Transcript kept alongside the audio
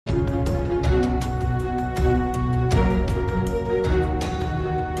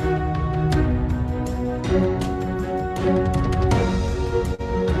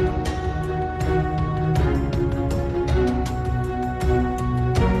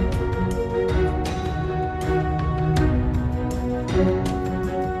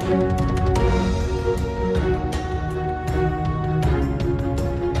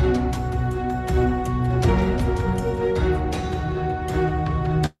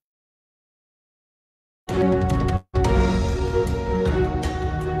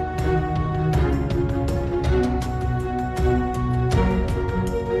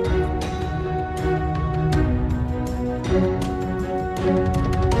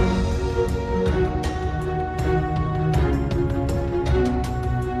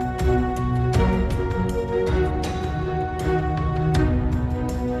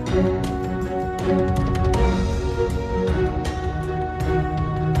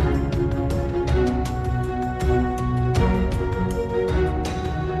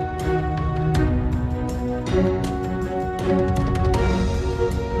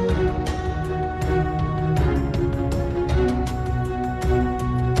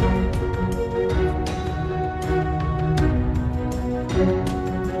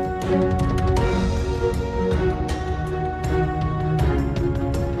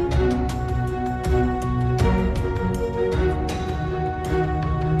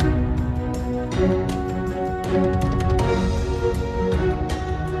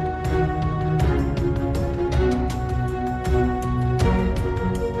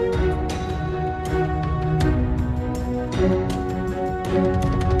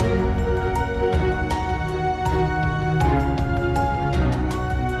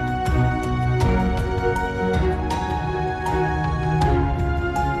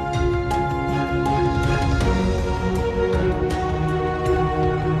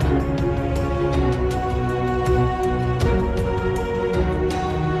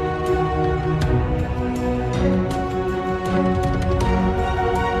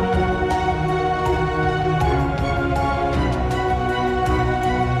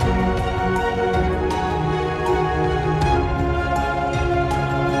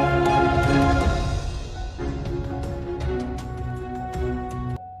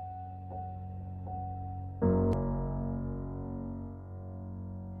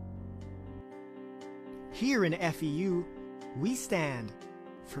Here in FEU, we stand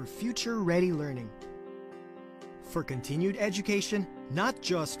for future-ready learning. For continued education, not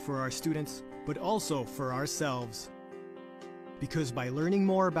just for our students, but also for ourselves. Because by learning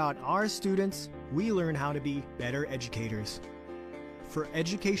more about our students, we learn how to be better educators. For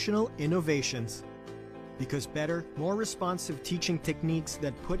educational innovations. Because better, more responsive teaching techniques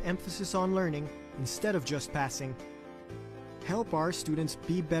that put emphasis on learning instead of just passing. Help our students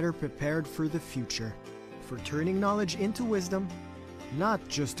be better prepared for the future. For turning knowledge into wisdom, not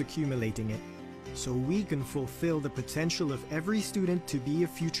just accumulating it, so we can fulfill the potential of every student to be a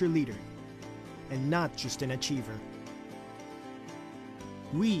future leader, and not just an achiever.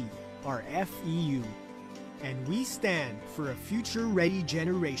 We are FEU, and we stand for a future-ready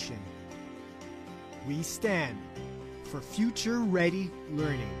generation. We stand for future-ready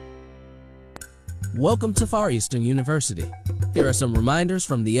learning. Welcome to Far Eastern University. Here are some reminders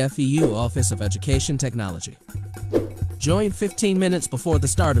from the FEU Office of Education Technology. Join 15 minutes before the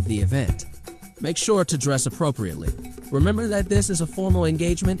start of the event. Make sure to dress appropriately. Remember that this is a formal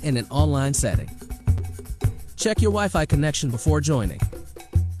engagement in an online setting. Check your Wi-Fi connection before joining.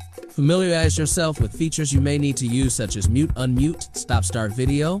 Familiarize yourself with features you may need to use, such as mute, unmute, stop-start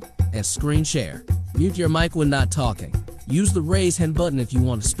video, and screen share. Mute your mic when not talking. Use the raise hand button if you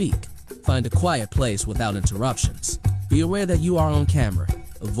want to speak. Find a quiet place without interruptions. Be aware that you are on camera.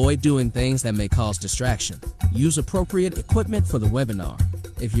 Avoid doing things that may cause distraction. Use appropriate equipment for the webinar.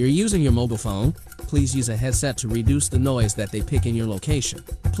 If you're using your mobile phone, please use a headset to reduce the noise that they pick in your location.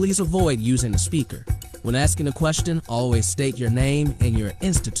 Please avoid using a speaker. When asking a question, always state your name and your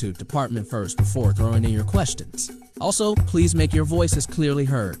institute department first before throwing in your questions. Also, please make your voices clearly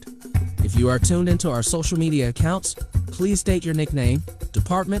heard. If you are tuned into our social media accounts, please state your nickname,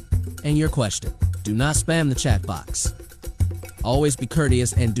 department, and your question. Do not spam the chat box. Always be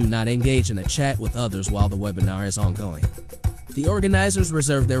courteous and do not engage in a chat with others while the webinar is ongoing. The organizers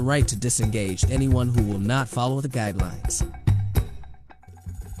reserve their right to disengage anyone who will not follow the guidelines.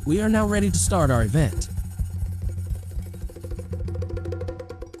 We are now ready to start our event.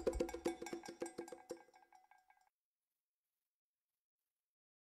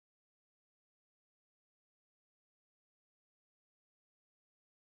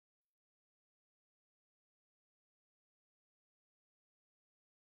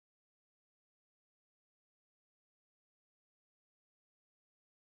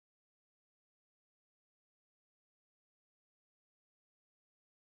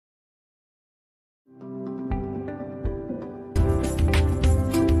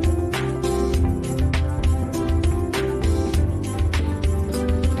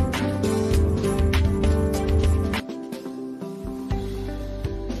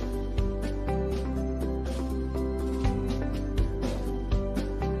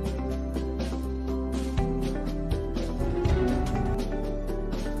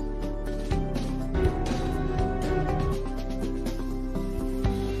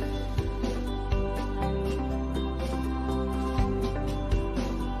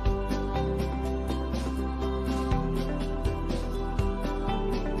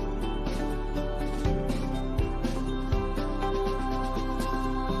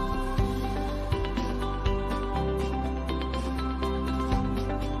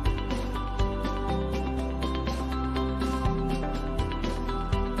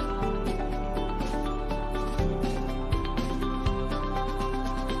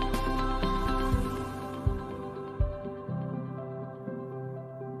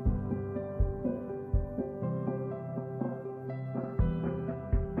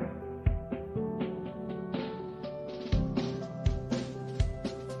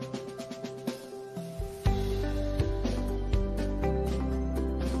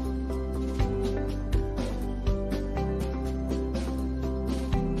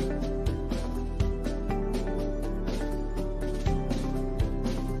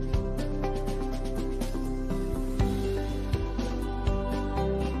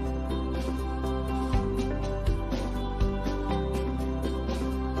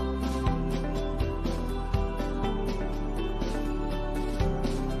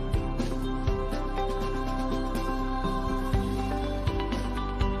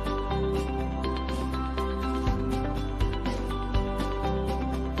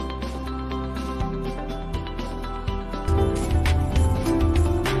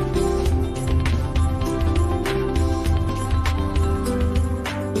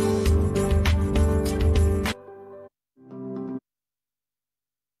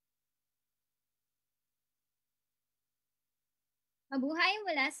 Mabuhay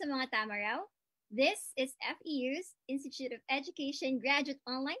mula sa mga tama raw. This is FEU's Institute of Education Graduate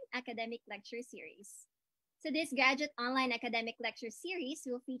Online Academic Lecture Series. So this Graduate Online Academic Lecture Series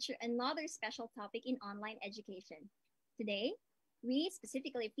will feature another special topic in online education. Today, we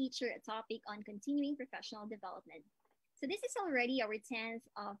specifically feature a topic on continuing professional development. So this is already our 10th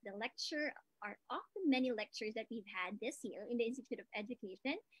of the lecture, or of the many lectures that we've had this year in the Institute of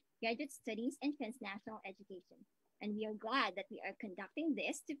Education, Graduate Studies, and Transnational Education. And we are glad that we are conducting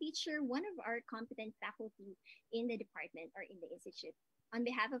this to feature one of our competent faculty in the department or in the institute. On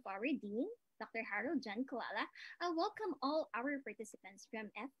behalf of our Dean, Dr. Harold John Kuala, I welcome all our participants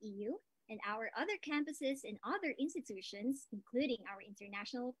from FEU and our other campuses and other institutions, including our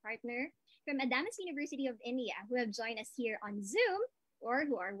international partner from Adamas University of India, who have joined us here on Zoom or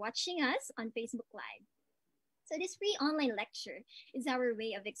who are watching us on Facebook Live. So this free online lecture is our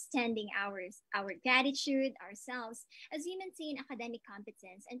way of extending our gratitude ourselves as we maintain academic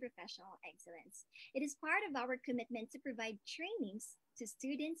competence and professional excellence. It is part of our commitment to provide trainings to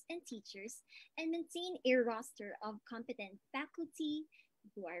students and teachers and maintain a roster of competent faculty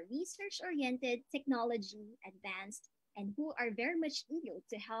who are research-oriented, technology advanced, and who are very much eager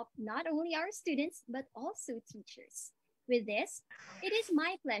to help not only our students, but also teachers. With this, it is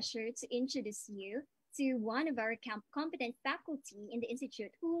my pleasure to introduce you to one of our competent faculty in the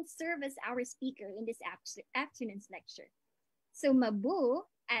Institute who will serve as our speaker in this afternoon's lecture. So Mabu,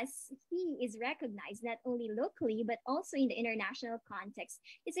 as he is recognized not only locally, but also in the international context,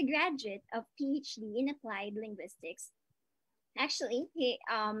 is a graduate of PhD in Applied Linguistics. Actually,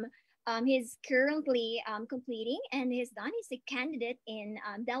 he's currently completing and he's done. He's a candidate in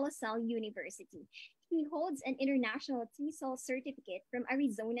De La Salle University. He holds an international TESOL certificate from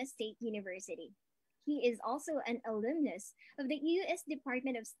Arizona State University. He is also an alumnus of the U.S.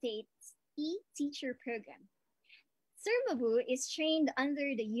 Department of State's e-teacher program. Sir Mabu is trained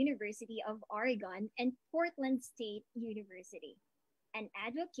under the University of Oregon and Portland State University, an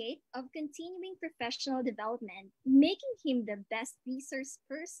advocate of continuing professional development, making him the best resource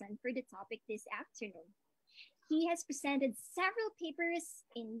person for the topic this afternoon. He has presented several papers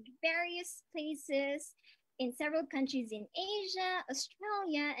in various places, in several countries in Asia,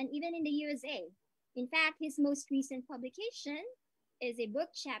 Australia, and even in the USA. In fact, his most recent publication is a book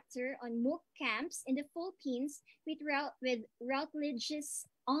chapter on MOOC camps in the Philippines with Routledge's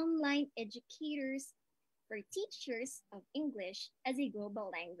Online Educators for Teachers of English as a Global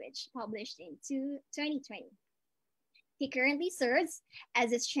Language, published in 2020. He currently serves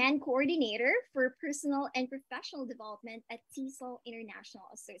as a strand coordinator for personal and professional development at TESOL International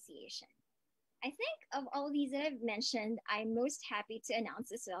Association. I think of all these that I've mentioned, I'm most happy to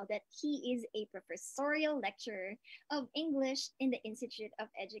announce as well that he is a professorial lecturer of English in the Institute of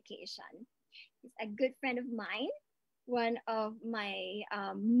Education. He's a good friend of mine, one of my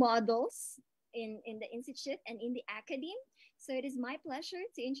models in the Institute and in the academy. So it is my pleasure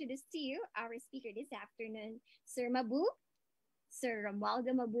to introduce to you our speaker this afternoon, Sir Mabu, Sir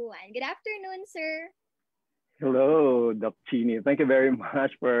Romualdo MABUAN. Good afternoon, sir. Hello, Dr. Chini. Thank you very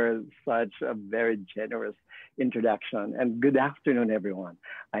much for such a very generous introduction. And good afternoon, everyone.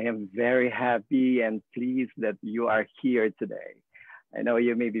 I am very happy and pleased that you are here today. I know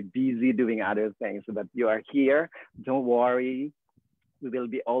you may be busy doing other things, but you are here. Don't worry. We will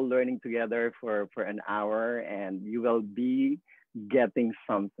be all learning together for an hour, and you will be getting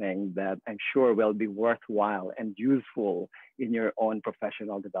something that I'm sure will be worthwhile and useful in your own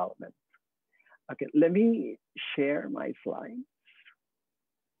professional development. Okay, let me share my slides.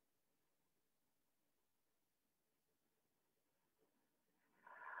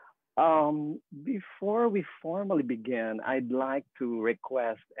 Before we formally begin, I'd like to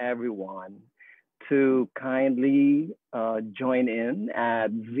request everyone to kindly join in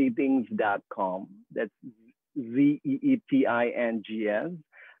at zeetings.com. That's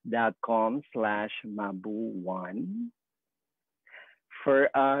zeetings.com/mabuan. For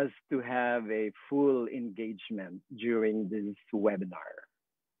us to have a full engagement during this webinar.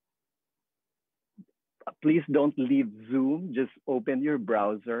 Please don't leave Zoom, just open your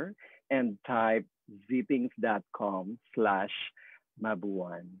browser and type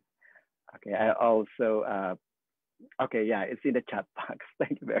zeetings.com/mabuan. Okay, I also, okay, yeah, it's in the chat box.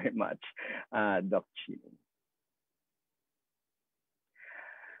 Thank you very much, Dr. Chini.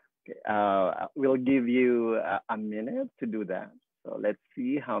 Okay, we'll give you a minute to do that. So let's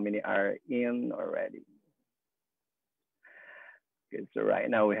see how many are in already. Okay, so right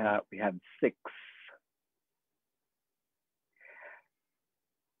now we have 6.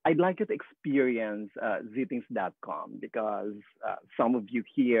 I'd like you to experience zeetings.com because some of you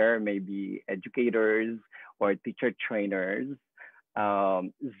here may be educators or teacher trainers.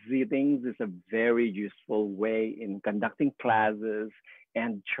 Zeetings is a very useful way in conducting classes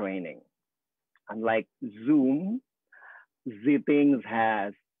and training. Unlike Zoom, Zippings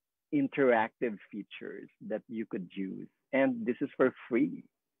has interactive features that you could use, and this is for free.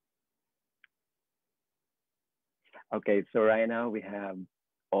 Okay, so right now we have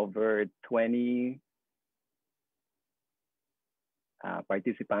over 20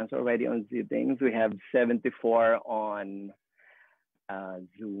 participants already on Zippings. We have 74 on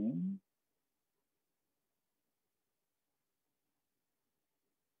Zoom.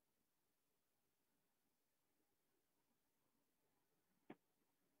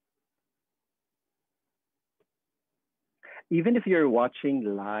 Even if you're watching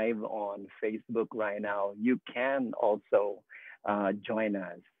live on Facebook right now, you can also join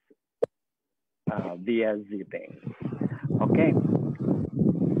us via Zipping. Okay.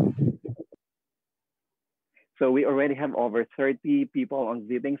 So we already have over 30 people on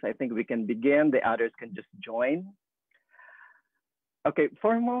Zippings. I think we can begin. The others can just join. Okay,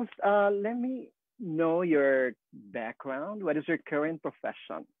 foremost, let me know your background. What is your current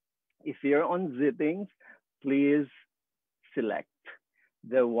profession? If you're on Zippings, please select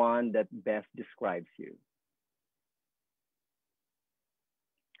the one that best describes you.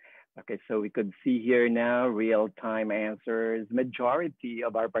 Okay, so we could see here now real-time answers. Majority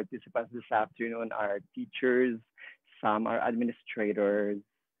of our participants this afternoon are teachers, some are administrators,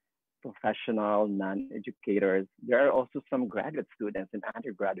 professional, non-educators. There are also some graduate students and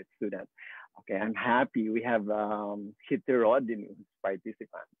undergraduate students. Okay, I'm happy we have heterogeneous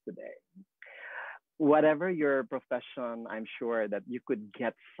participants today. Whatever your profession, I'm sure that you could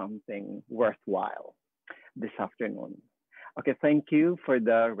get something worthwhile this afternoon. Okay, thank you for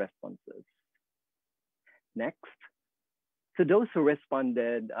the responses. Next, to those who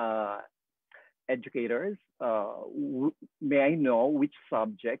responded, educators, may I know which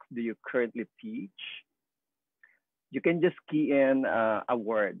subjects do you currently teach? You can just key in a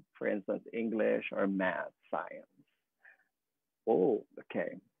word, for instance, English or math, science. Oh,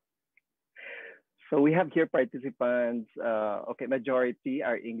 okay. So we have here participants, okay, majority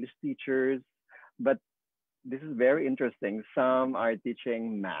are English teachers, but this is very interesting. Some are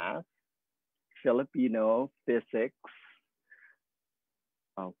teaching math, Filipino, physics.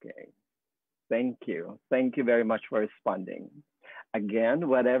 Okay, thank you. Thank you very much for responding. Again,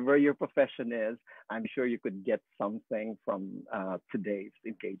 whatever your profession is, I'm sure you could get something from today's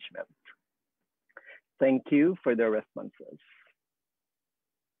engagement. Thank you for the responses.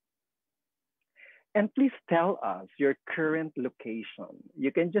 And please tell us your current location.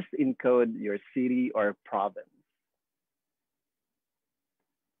 You can just encode your city or province.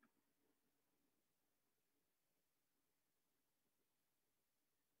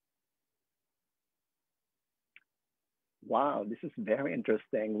 Wow, this is very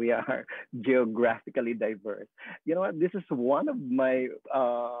interesting. We are geographically diverse. You know what? This is one of my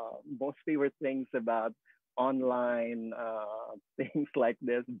most favorite things about online things like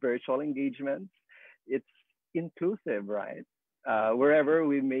this, virtual engagements. It's inclusive, right? Wherever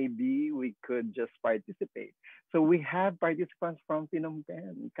we may be, we could just participate. So we have participants from Phnom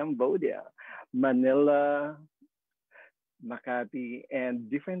Penh, Cambodia, Manila, Makati,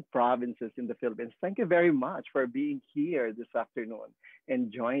 and different provinces in the Philippines. Thank you very much for being here this afternoon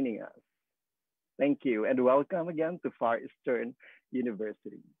and joining us. Thank you, and welcome again to Far Eastern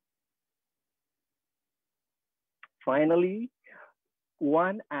University. Finally,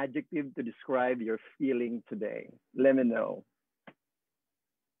 one adjective to describe your feeling today. Let me know.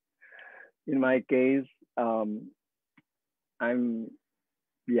 In my case, I'm,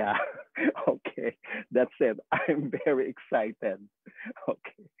 yeah, okay, that's it. I'm very excited.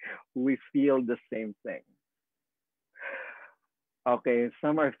 Okay, we feel the same thing. Okay,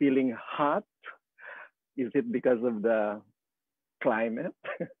 some are feeling hot. Is it because of the climate?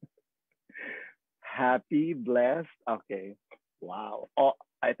 Happy, blessed. Okay, wow.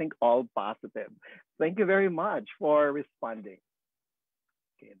 I think all positive. Thank you very much for responding.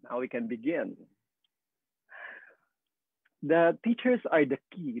 Okay, now we can begin. The teachers are the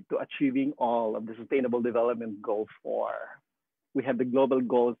key to achieving all of the Sustainable Development Goals for. We have the Global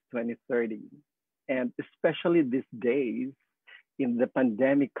Goals 2030. And especially these days, in the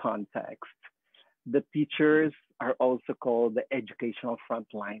pandemic context, the teachers are also called the educational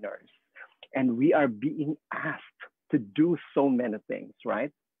frontliners. And we are being asked to do so many things,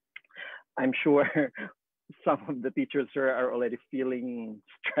 right? I'm sure some of the teachers are already feeling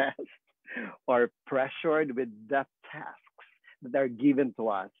stressed or pressured with the tasks that are given to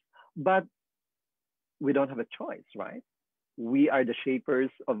us. But we don't have a choice, right? We are the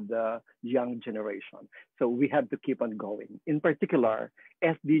shapers of the young generation. So we have to keep on going. In particular,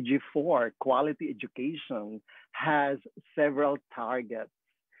 SDG 4, quality education, has several targets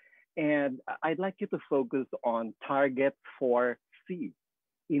And I'd like you to focus on target 4C,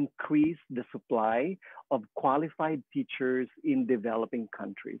 increase the supply of qualified teachers in developing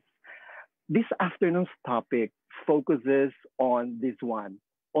countries. This afternoon's topic focuses on this one,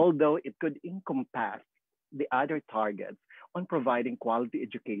 although it could encompass the other targets on providing quality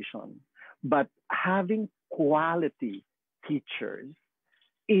education. But having quality teachers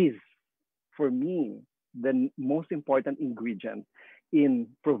is, for me, the most important ingredient in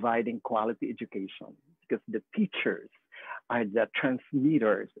providing quality education because the teachers are the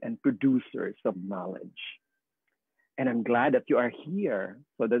transmitters and producers of knowledge. And I'm glad that you are here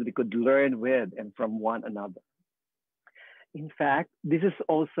so that we could learn with and from one another. In fact, this is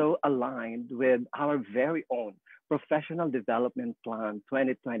also aligned with our very own Professional Development Plan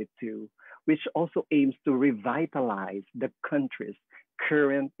 2022, which also aims to revitalize the country's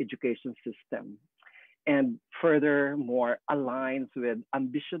current education system and furthermore aligns with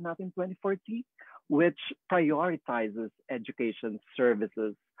Ambition Up in 2040, which prioritizes education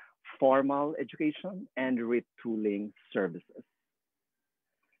services, formal education, and retooling services.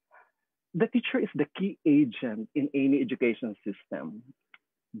 The teacher is the key agent in any education system.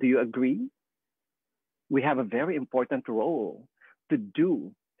 Do you agree? We have a very important role to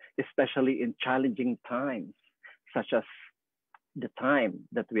do, especially in challenging times, such as the time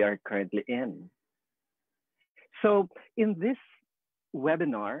that we are currently in. So in this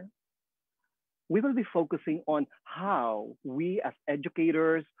webinar, we will be focusing on how we as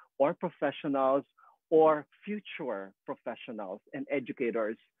educators or professionals or future professionals and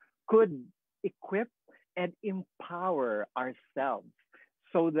educators could equip and empower ourselves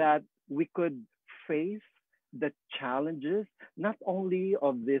so that we could face the challenges not only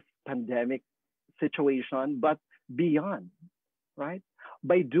of this pandemic situation, but beyond, right?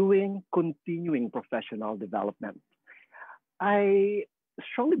 By doing continuing professional development. I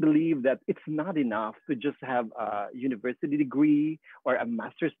strongly believe that it's not enough to just have a university degree or a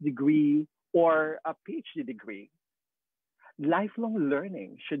master's degree or a PhD degree. Lifelong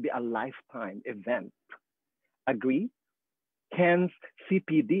learning should be a lifetime event. Agree? Hence,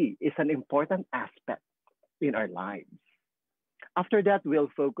 CPD is an important aspect in our lives. After that,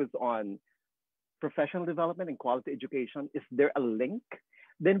 we'll focus on professional development and quality education. Is there a link?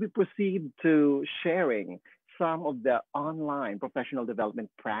 Then we proceed to sharing some of the online professional development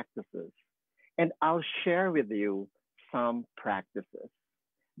practices. And I'll share with you some practices.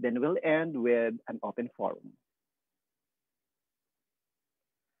 Then we'll end with an open forum.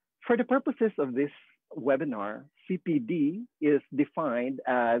 For the purposes of this webinar, CPD is defined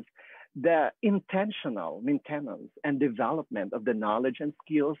as the intentional maintenance and development of the knowledge and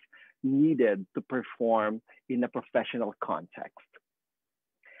skills needed to perform in a professional context.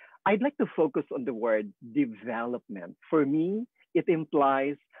 I'd like to focus on the word development. For me, it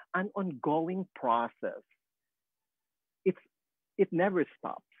implies an ongoing process. It never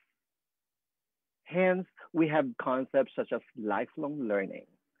stops. Hence, we have concepts such as lifelong learning,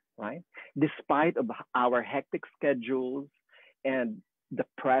 right? Despite of our hectic schedules and the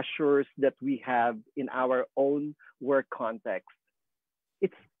pressures that we have in our own work context,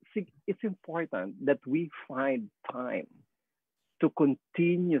 it's important that we find time to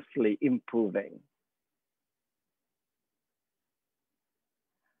continuously improving.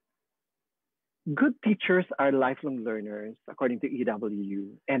 Good teachers are lifelong learners, according to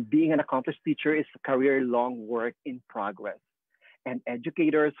EWU, and being an accomplished teacher is a career-long work in progress. And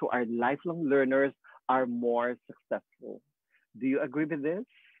educators who are lifelong learners are more successful. Do you agree with this?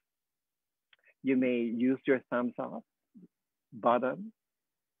 You may use your thumbs up button.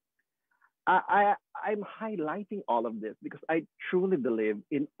 I'm highlighting all of this because I truly believe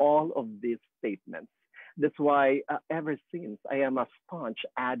in all of these statements. That's why ever since I am a staunch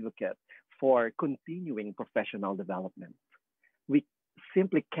advocate for continuing professional development. We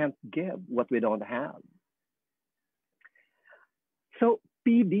simply can't give what we don't have. So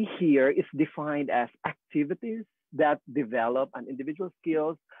PD here is defined as activities that develop an individual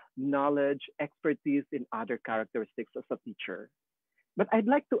skills, knowledge, expertise, and other characteristics as a teacher. But I'd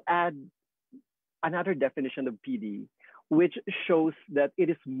like to add another definition of PD, which shows that it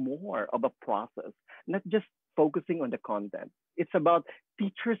is more of a process, not just focusing on the content. It's about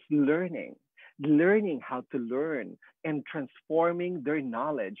teachers learning how to learn and transforming their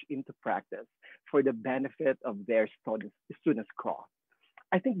knowledge into practice for the benefit of their students' growth.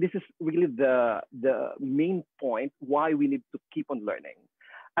 I think this is really the main point why we need to keep on learning.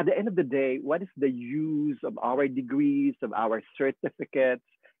 At the end of the day, what is the use of our degrees, of our certificates,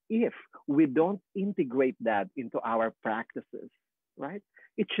 if we don't integrate that into our practices, right?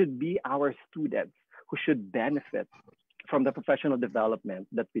 It should be our students who should benefit from the professional development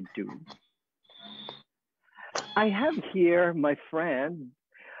that we do. I have here my friend,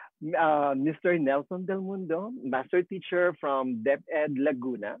 Mr. Nelson Del Mundo, master teacher from DepEd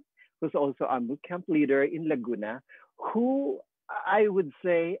Laguna, who's also a bootcamp leader in Laguna, who I would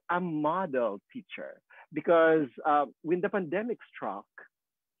say a model teacher because when the pandemic struck,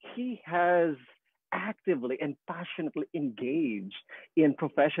 he has actively and passionately engaged in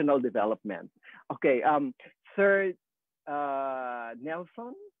professional development. Okay, Sir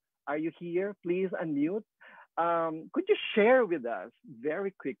Nelson, are you here? Please unmute. Could you share with us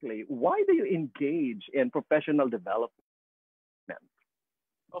very quickly why do you engage in professional development?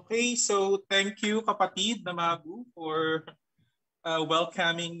 Okay, so thank you, kapatid na Mabu, for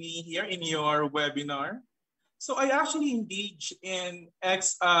welcoming me here in your webinar. So I actually engage in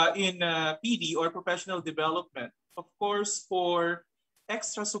PD or professional development, of course, for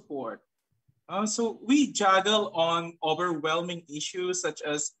extra support. So we juggle on overwhelming issues such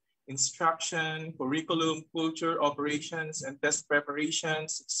as instruction, curriculum, culture, operations, and test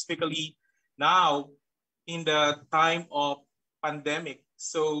preparations, specifically now in the time of pandemic.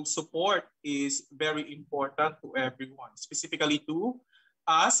 So support is very important to everyone, specifically to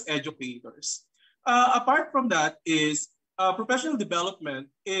us educators. Apart from that is professional development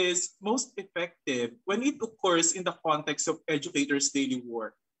is most effective when it occurs in the context of educators' daily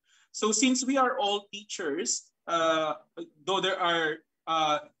work. So since we are all teachers, though there are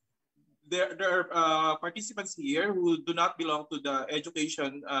participants here who do not belong to the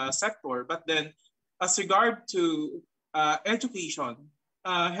education sector, but then as regard to education,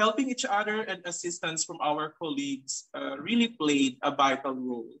 helping each other and assistance from our colleagues really played a vital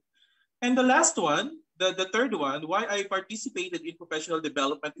role. And the last one, the third one, why I participated in professional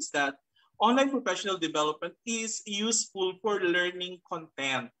development is that online professional development is useful for learning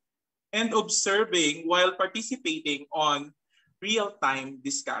content and observing while participating on real-time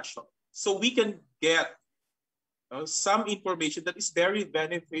discussion. So we can get some information that is very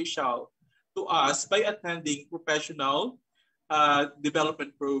beneficial to us by attending professional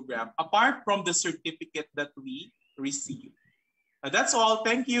development program, apart from the certificate that we receive. That's all.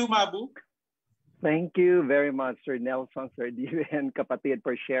 Thank you, Mabu. Thank you very much, Sir Nelson, Sir Diven Kapatid,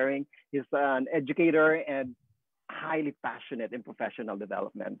 for sharing. He's an educator and highly passionate in professional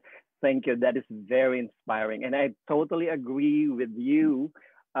development. Thank you. That is very inspiring. And I totally agree with you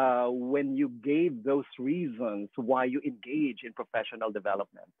when you gave those reasons why you engage in professional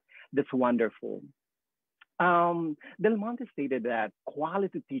development. That's wonderful. Del Monte stated that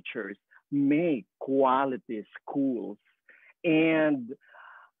quality teachers make quality schools, and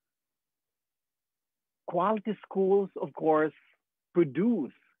quality schools, of course,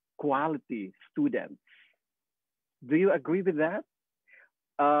 produce quality students. Do you agree with that?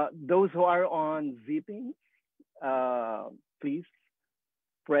 Those who are on Zipping, please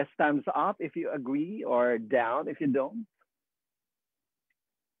press thumbs up if you agree or down if you don't.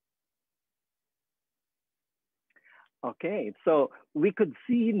 Okay, so we could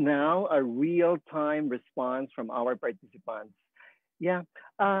see now a real-time response from our participants. Yeah,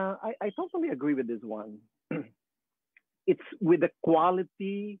 I totally agree with this one. It's with the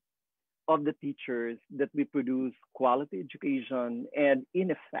quality of the teachers that we produce quality education, and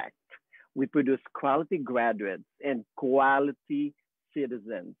in effect, we produce quality graduates and quality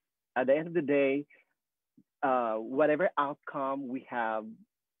citizens. At the end of the day, whatever outcome we have,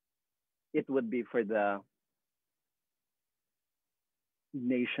 it would be for the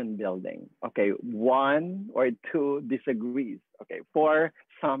nation building. Okay, one or two disagrees. Okay, for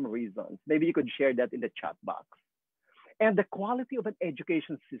some reasons. Maybe you could share that in the chat box. And the quality of an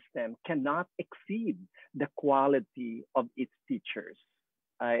education system cannot exceed the quality of its teachers.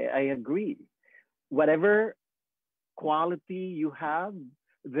 I agree. Whatever quality you have,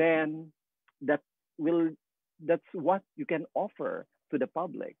 then that's what you can offer to the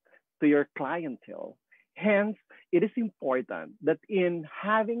public, to your clientele. Hence, it is important that in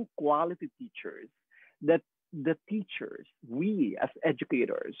having quality teachers, that the teachers, we as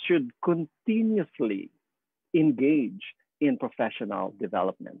educators, should continuously engage in professional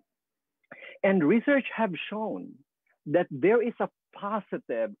development. And research have shown that there is a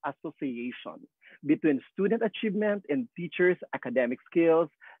positive association between student achievement and teachers' academic skills,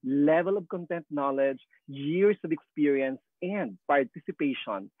 level of content knowledge, years of experience, and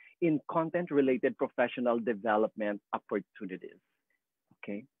participation in content-related professional development opportunities.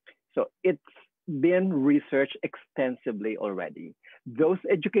 Okay, so it's been researched extensively already. Those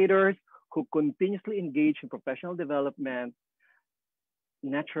educators who continuously engage in professional development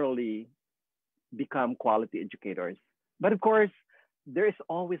naturally become quality educators. But of course, there is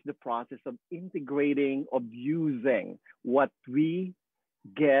always the process of integrating, of using what we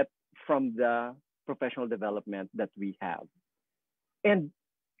get from the professional development that we have. And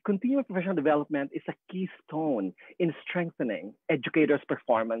continuous professional development is a keystone in strengthening educators'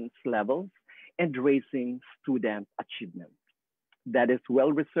 performance levels and raising student achievement. That is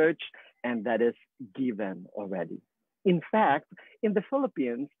well researched and that is given already. In fact, in the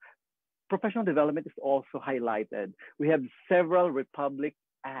Philippines, professional development is also highlighted. We have several Republic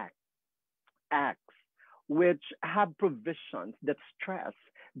acts which have provisions that stress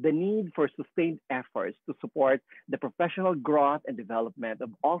the need for sustained efforts to support the professional growth and development of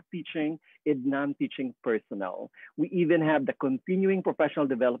all teaching and non-teaching personnel. We even have the Continuing Professional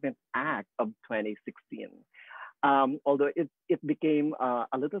Development Act of 2016. Although it became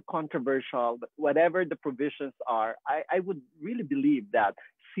a little controversial, but whatever the provisions are, I would really believe that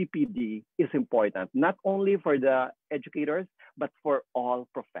CPD is important, not only for the educators, but for all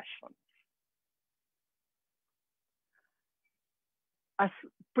professions. As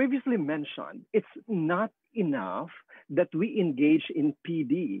previously mentioned, it's not enough that we engage in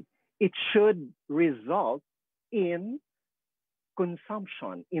PD. It should result in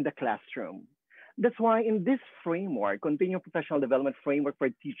consumption in the classroom. That's why in this framework, Continuing Professional Development Framework for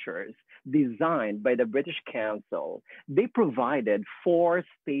Teachers, designed by the British Council, they provided 4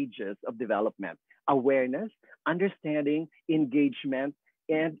 stages of development: awareness, understanding, engagement,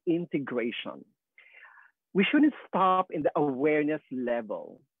 and integration. We shouldn't stop in the awareness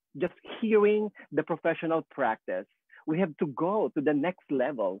level, just hearing the professional practice. We have to go to the next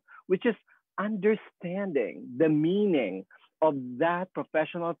level, which is understanding the meaning of that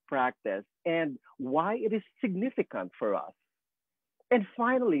professional practice and why it is significant for us. And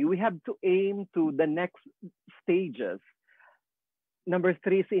finally, we have to aim to the next stages. Number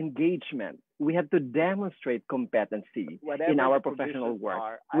 3 is engagement. We have to demonstrate competency in our professional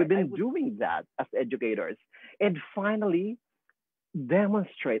work. We've been doing that as educators. And finally,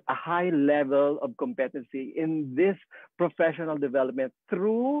 demonstrate a high level of competency in this professional development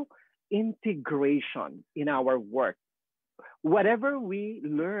through integration in our work. Whatever we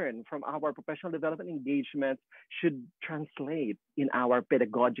learn from our professional development engagements should translate in our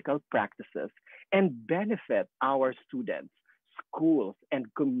pedagogical practices and benefit our students, schools, and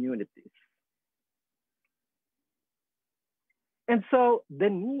communities. And so the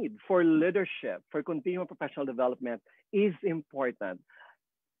need for leadership, for continual professional development is important.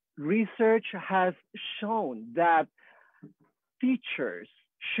 Research has shown that teachers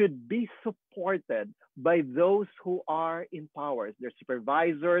should be supported by those who are in power, their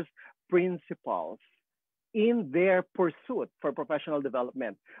supervisors, principals, in their pursuit for professional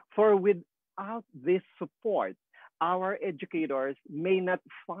development. For without this support, our educators may not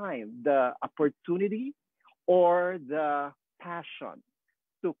find the opportunity or the passion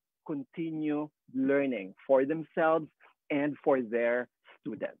to continue learning for themselves and for their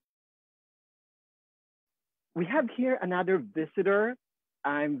students. We have here another visitor.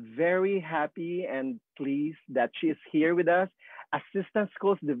 I'm very happy and pleased that she is here with us. Assistant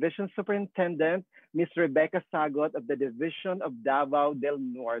Schools Division Superintendent, Ms. Rebecca Sagot of the Division of Davao del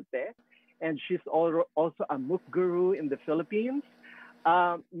Norte. And she's also a MOOC guru in the Philippines.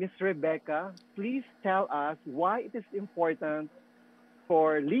 Ms. Rebecca, please tell us why it is important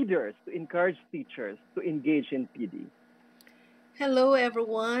for leaders to encourage teachers to engage in PD. Hello,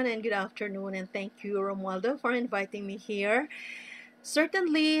 everyone, and good afternoon, and thank you, Romualdo, for inviting me here.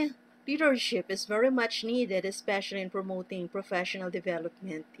 Certainly, leadership is very much needed, especially in promoting professional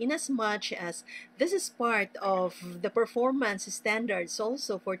development, inasmuch as this is part of the performance standards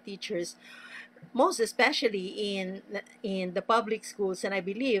also for teachers, most especially in the public schools, and I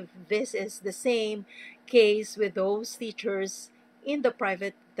believe this is the same case with those teachers in the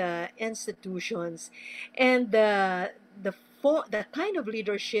private institutions. And the kind of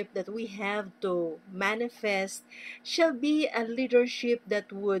leadership that we have to manifest shall be a leadership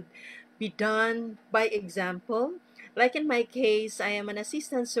that would be done by example. Like in my case, I am an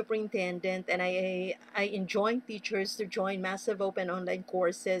assistant superintendent, and I enjoin teachers to join massive open online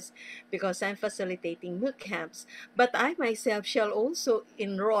courses because I'm facilitating MOOC camps. But I myself shall also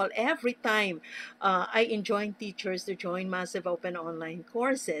enroll every time I enjoin teachers to join massive open online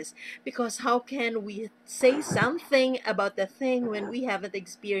courses, because how can we say something about the thing when we haven't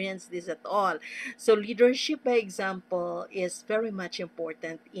experienced this at all? So leadership by example is very much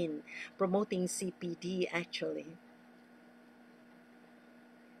important in promoting CPD actually.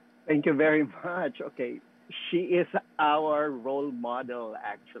 Thank you very much. Okay, she is our role model,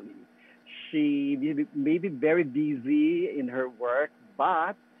 actually. She may be very busy in her work,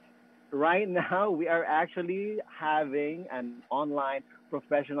 but Right now, we are actually having an online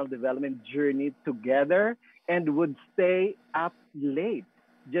professional development journey together and would stay up late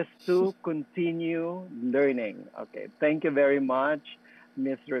just to continue learning. Okay, thank you very much,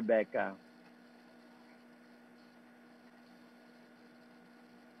 Miss Rebecca.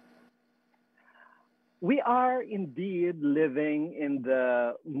 We are indeed living in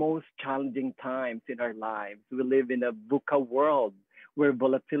the most challenging times in our lives. We live in a VUCA world where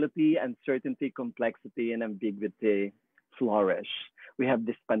volatility, uncertainty, complexity, and ambiguity flourish. We have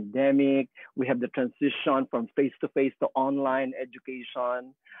this pandemic, we have the transition from face to face to online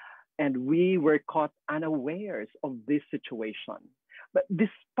education, and we were caught unawares of this situation. But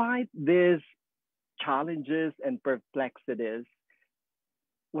despite these challenges and perplexities,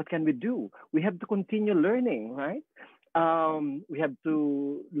 what can we do? We have to continue learning, right? We have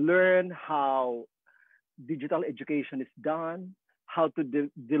to learn how digital education is done, how to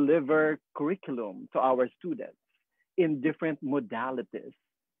deliver curriculum to our students in different modalities.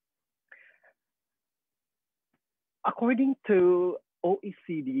 According to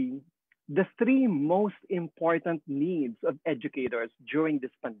OECD, the three most important needs of educators during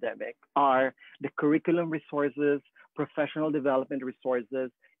this pandemic are the curriculum resources, professional development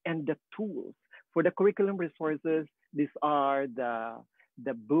resources, and the tools. For the curriculum resources, these are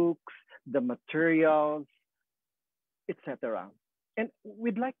the books, the materials, etc. And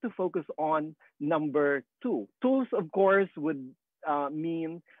we'd like to focus on number two. Tools, of course, would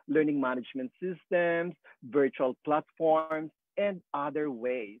mean learning management systems, virtual platforms, and other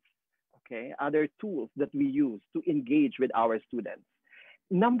ways, okay, other tools that we use to engage with our students.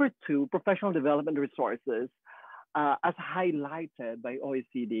 Number two, professional development resources, as highlighted by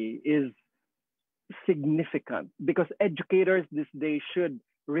OECD, is significant because educators these days should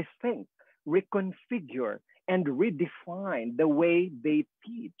rethink, reconfigure, and redefine the way they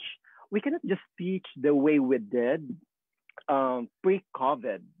teach. We cannot just teach the way we did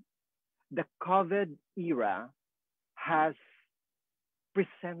pre-COVID. The COVID era has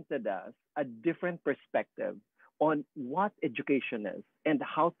presented us a different perspective on what education is and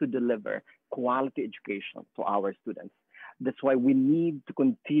how to deliver quality education to our students. That's why we need to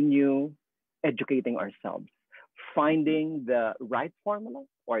continue educating ourselves, finding the right formula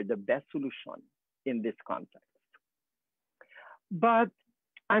or the best solution in this context. But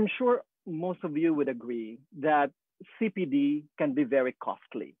I'm sure most of you would agree that CPD can be very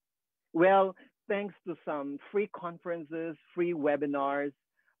costly. Well, thanks to some free conferences, free webinars,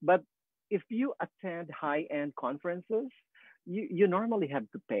 but if you attend high-end conferences, you normally have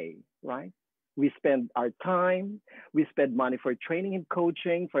to pay, right? We spend our time, we spend money for training and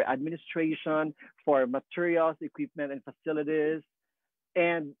coaching, for administration, for materials, equipment, and facilities.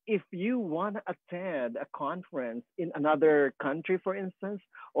 And if you want to attend a conference in another country, for instance,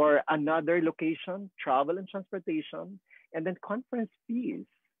 or another location, travel and transportation, and then conference fees,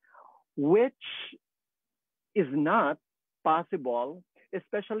 which is not possible,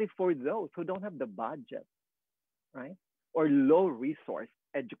 especially for those who don't have the budget, right? Or low resource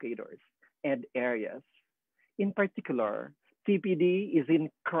educators and areas. In particular, TPD is in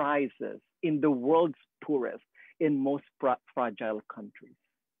crisis in the world's poorest and most fragile countries.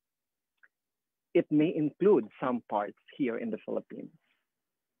 It may include some parts here in the Philippines.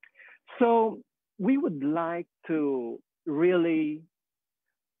 So we would like to really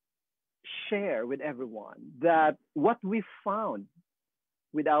share with everyone that what we found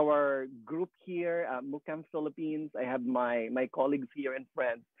with our group here at MUCAM Philippines, I have my colleagues here and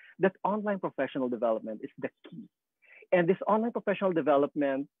friends, that online professional development is the key. And this online professional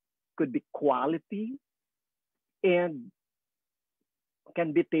development could be quality and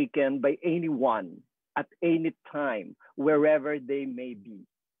can be taken by anyone at any time, wherever they may be,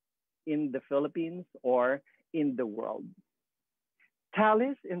 in the Philippines or in the world.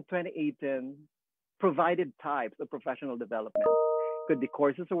 TALIS in 2018 provided types of professional development. Could be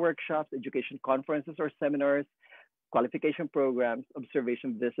courses or workshops, education conferences or seminars, qualification programs,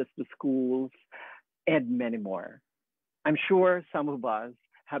 observation visits to schools, and many more. I'm sure some of us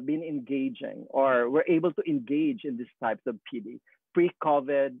have been engaging or were able to engage in these types of PD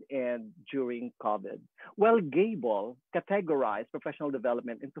pre-COVID and during COVID. Well, Gable categorized professional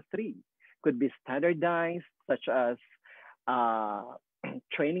development into three. Could be standardized, such as uh,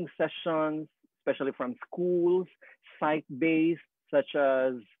 training sessions, especially from schools, site-based, such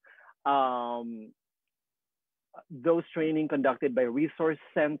as um, those training conducted by resource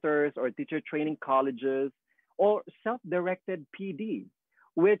centers or teacher training colleges, or self-directed PD,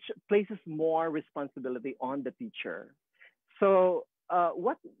 which places more responsibility on the teacher. So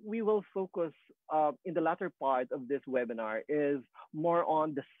what we will focus in the latter part of this webinar is more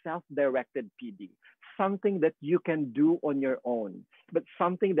on the self-directed PD, something that you can do on your own, but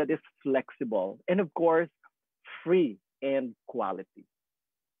something that is flexible and of course, free and quality.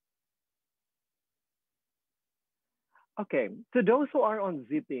 Okay, to those who are on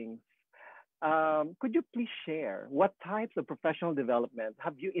Zipping, could you please share what types of professional development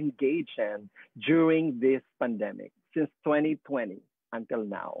have you engaged in during this pandemic since 2020 until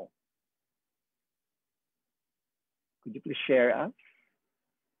now? Could you please share us?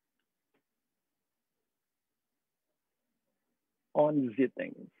 On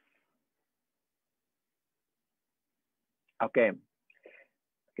Zipping. Okay.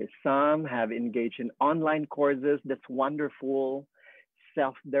 Okay, some have engaged in online courses. That's wonderful.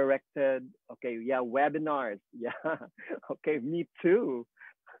 Self-directed. Okay, yeah, webinars. Yeah. Okay, me too.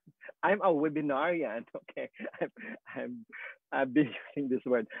 I'm a webinarian. Okay, I've been using this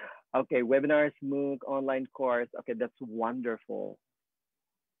word. Okay, webinars, MOOC, online course. Okay, that's wonderful.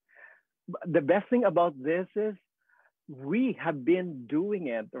 The best thing about this is we have been doing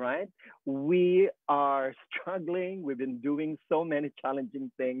it, right? We are struggling. We've been doing so many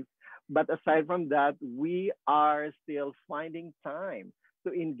challenging things. But aside from that, we are still finding time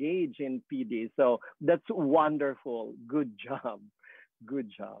to engage in PD. So that's wonderful. Good job. Good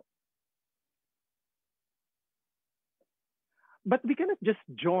job. But we cannot just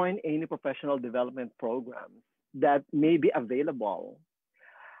join any professional development programs that may be available.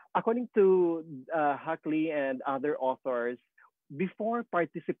 According to Huckley and other authors, before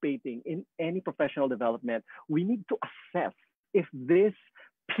participating in any professional development, we need to assess if this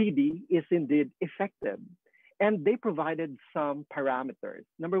PD is indeed effective. And they provided some parameters.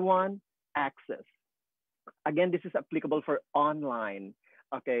 Number one, access. Again, this is applicable for online,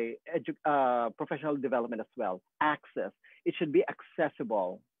 okay, professional development as well. Access. It should be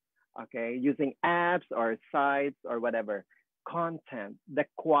accessible, okay, using apps or sites or whatever. Content, the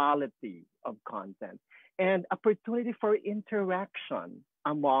quality of content, and opportunity for interaction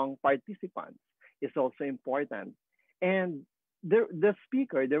among participants is also important. And the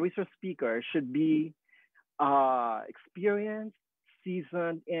resource speaker should be experienced,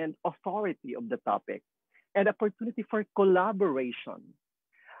 seasoned, and authority of the topic, and opportunity for collaboration.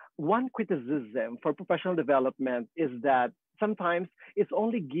 One criticism for professional development is that sometimes it's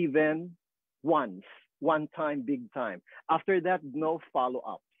only given once, one time, big time. After that, no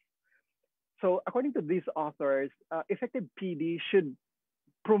follow-ups. So according to these authors, effective PD should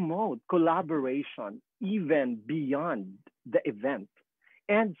promote collaboration even beyond the event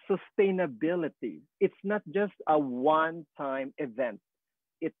and sustainability. It's not just a one-time event.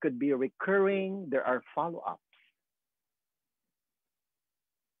 It could be recurring. There are follow-ups.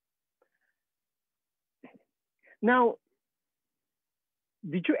 Now,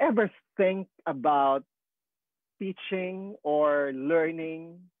 did you ever think about teaching or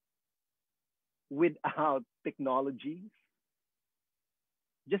learning without technologies?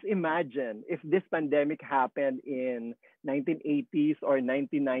 Just imagine if this pandemic happened in 1980s or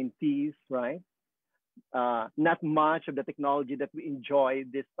 1990s, right? Not much of the technology that we enjoy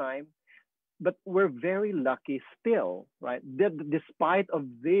this time, but we're very lucky still, right? Despite of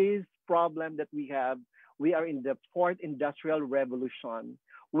this problem that we have, we are in the fourth industrial revolution,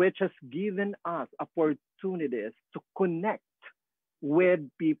 which has given us opportunities to connect with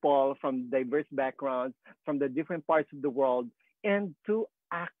people from diverse backgrounds, from the different parts of the world, and to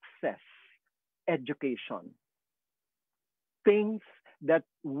access education. Things that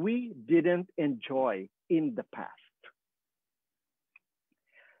we didn't enjoy in the past.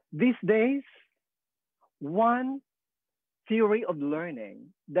 These days, one theory of learning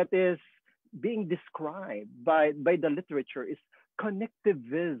that is being described by the literature is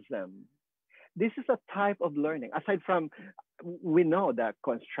connectivism. This is a type of learning. Aside from, we know that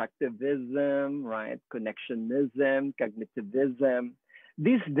constructivism, right? Connectionism, cognitivism.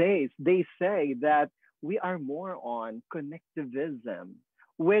 These days, they say that we are more on connectivism,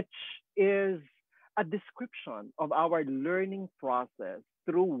 which is a description of our learning process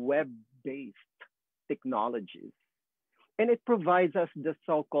through web-based technologies. And it provides us the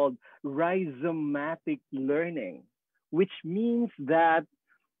so-called rhizomatic learning, which means that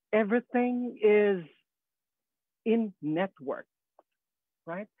everything is in network,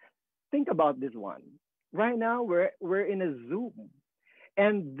 right? Think about this one. Right now, we're in a Zoom,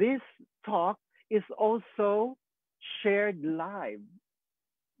 and this talk is also shared live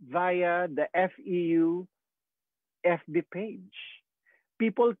via the FEU FB page.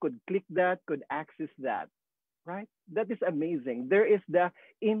 People could click that, could access that, right? That is amazing. There is the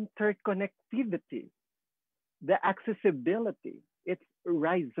interconnectivity, the accessibility. It's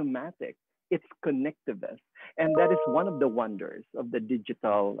rhizomatic, it's connectivous. And that is one of the wonders of the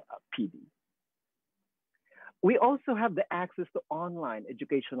digital PD. We also have the access to online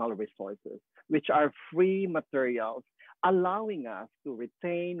educational resources, which are free materials, allowing us to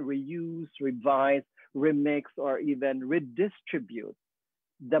retain, reuse, revise, remix, or even redistribute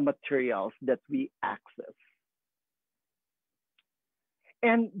the materials that we access.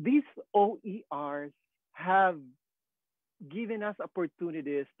 And these OERs have given us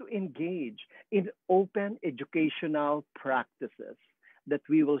opportunities to engage in open educational practices that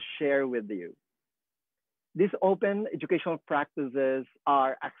we will share with you. These open educational practices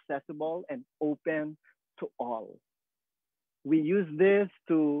are accessible and open to all. We use this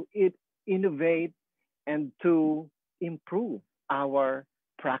to innovate and to improve our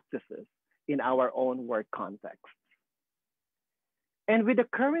practices in our own work context. And with the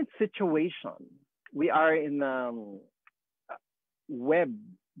current situation, we are in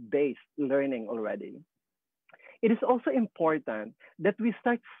web-based learning already. It is also important that we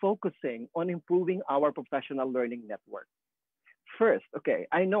start focusing on improving our professional learning network. First, okay,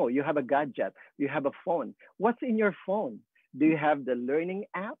 I know you have a gadget, you have a phone. What's in your phone? Do you have the learning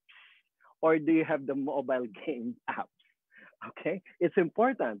apps or do you have the mobile game apps? Okay, it's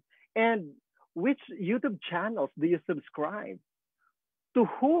important. And which YouTube channels do you subscribe? To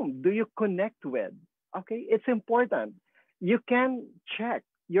whom do you connect with? Okay, it's important. You can check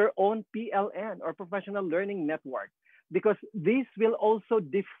your own PLN or professional learning network because this will also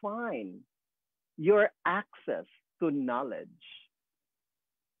define your access to knowledge.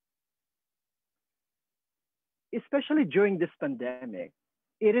 Especially during this pandemic,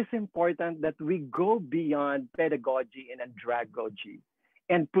 it is important that we go beyond pedagogy and andragogy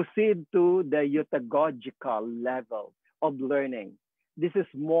and proceed to the eutagogical level of learning. This is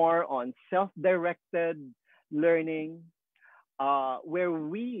more on self-directed learning, where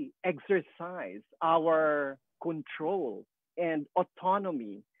we exercise our control and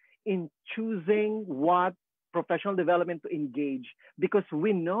autonomy in choosing what professional development to engage because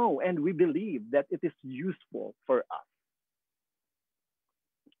we know and we believe that it is useful for us.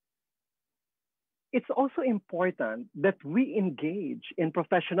 It's also important that we engage in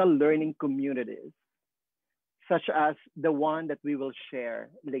professional learning communities, such as the one that we will share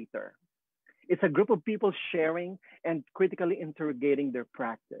later. It's a group of people sharing and critically interrogating their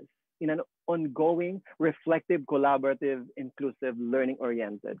practice in an ongoing, reflective, collaborative, inclusive,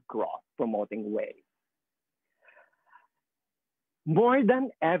 learning-oriented, growth-promoting way. More than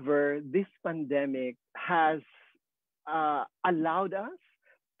ever, this pandemic has allowed us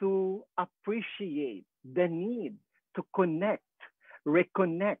to appreciate the need to connect,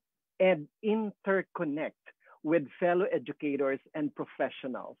 reconnect, and interconnect with fellow educators and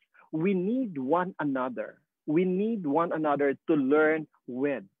professionals. We need one another. We need one another to learn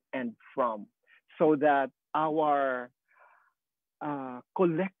with and from so that our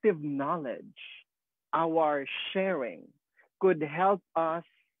collective knowledge, our sharing could help us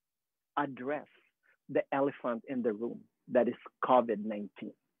address the elephant in the room, that is COVID-19.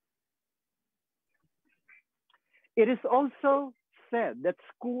 It is also said that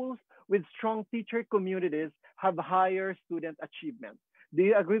schools with strong teacher communities have higher student achievement. Do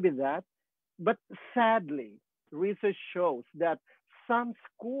you agree with that? But sadly, research shows that some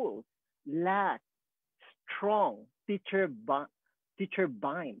schools lack strong teacher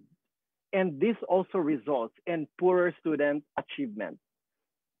bind, and this also results in poorer student achievement.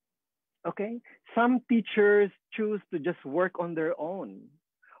 Okay, some teachers choose to just work on their own,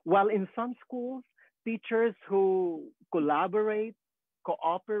 while in some schools, teachers who collaborate,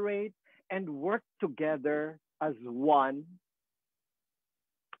 cooperate, and work together as one,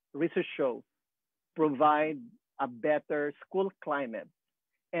 research shows, provide a better school climate,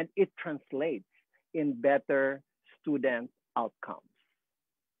 and it translates in better student outcomes.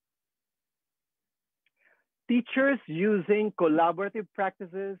 Teachers using collaborative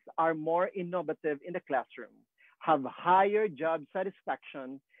practices are more innovative in the classroom, have higher job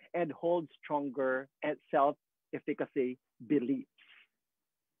satisfaction, and hold stronger self-efficacy beliefs.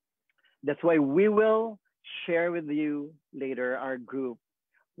 That's why we will share with you later, our group,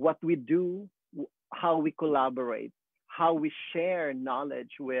 what we do, how we collaborate, how we share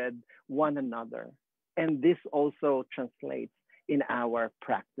knowledge with one another. And this also translates in our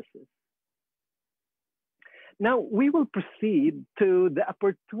practices. Now, we will proceed to the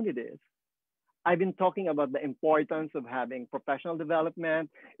opportunities. I've been talking about the importance of having professional development,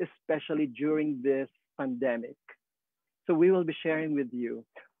 especially during this pandemic. So we will be sharing with you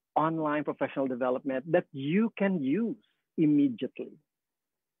online professional development that you can use immediately.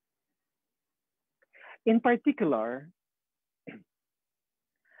 In particular,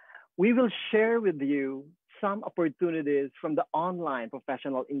 we will share with you some opportunities from the Online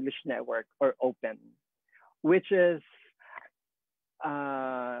Professional English Network, or OPEN, which is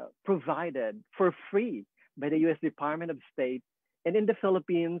provided for free by the U.S. Department of State. And in the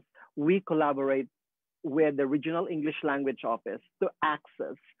Philippines, we collaborate with the Regional English Language Office to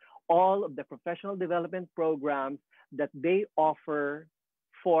access all of the professional development programs that they offer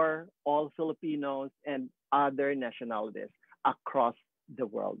for all Filipinos and other nationalities across the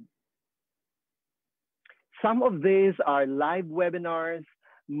world. Some of these are live webinars,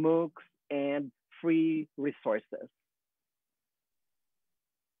 MOOCs, and free resources.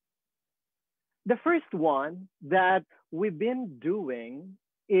 The first one that we've been doing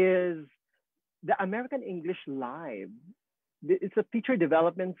is the American English Live. It's a teacher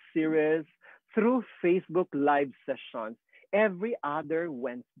development series through Facebook Live sessions every other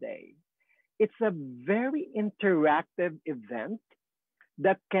Wednesday. It's a very interactive event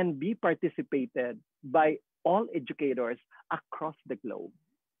that can be participated by all educators across the globe.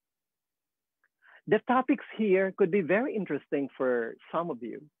 The topics here could be very interesting for some of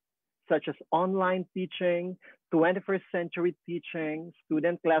you, such as online teaching, 21st century teaching,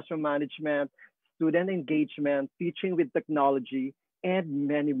 student classroom management, student engagement, teaching with technology, and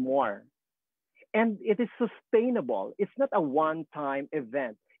many more. And it is sustainable. It's not a one-time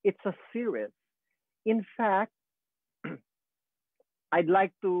event. It's a series. In fact, I'd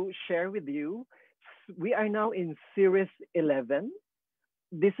like to share with you, we are now in series 11.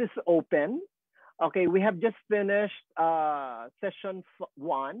 This is open. Okay, we have just finished session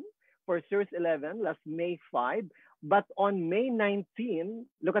 1 for series 11 last May 5. But on May 19,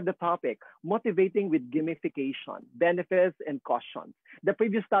 look at the topic, motivating with gamification, benefits and cautions. The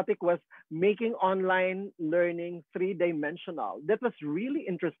previous topic was making online learning three-dimensional. That was really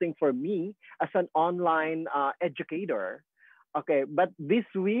interesting for me as an online educator. Okay, but this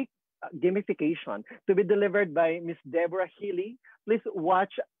week, gamification to be delivered by Miss Deborah Healy. Please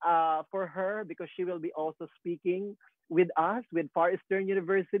watch for her because she will be also speaking with us with Far Eastern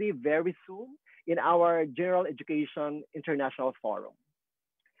University very soon in our General Education International Forum.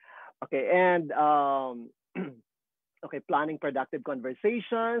 Okay, and okay, planning productive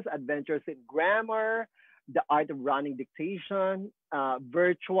conversations, adventures in grammar, the art of running dictation,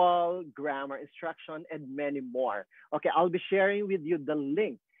 virtual grammar instruction, and many more. Okay, I'll be sharing with you the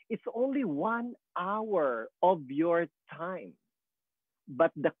link. It's only 1 hour of your time,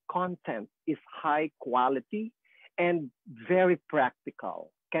 but the content is high quality and very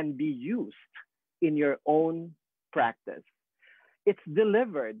practical, can be used in your own practice. It's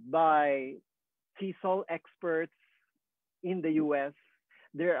delivered by TESOL experts in the US.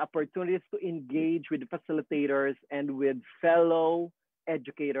 There are opportunities to engage with facilitators and with fellow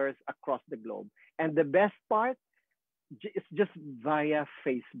educators across the globe. And the best part, it's just via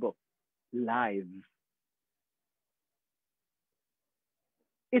Facebook Live.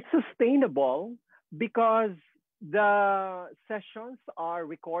 It's sustainable because the sessions are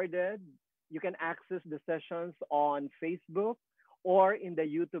recorded. You can access the sessions on Facebook or in the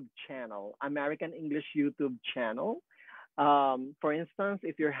YouTube channel, American English YouTube channel. For instance,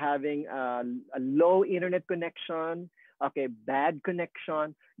 if you're having a low internet connection, okay, bad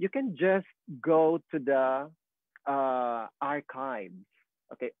connection, you can just go to the archives.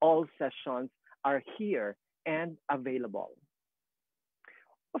 Okay, all sessions are here and available.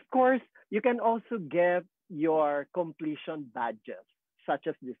 Of course, you can also get your completion badges, such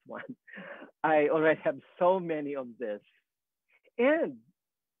as this one. I already have so many of this. And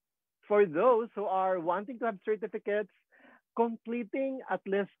for those who are wanting to have certificates, completing at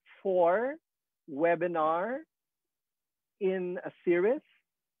least 4 webinars in a series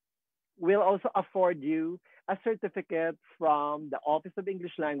will also afford you a certificate from the Office of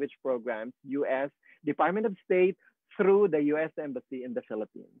English Language Programs, U.S. Department of State, through the U.S. Embassy in the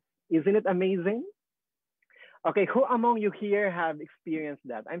Philippines. Isn't it amazing? Okay, who among you here have experienced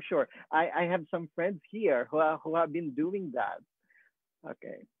that? I'm sure I have some friends here who have been doing that.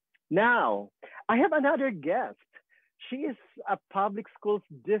 Okay, now I have another guest. She is a public schools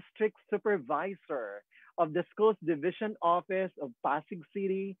district supervisor of the schools division office of Pasig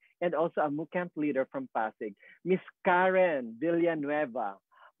City and also a MOOC camp leader from Pasig, Miss Karen Villanueva.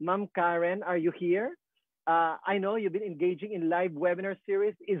 Ma'am Karen, are you here? I know you've been engaging in live webinar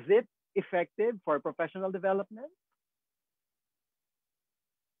series. Is it effective for professional development?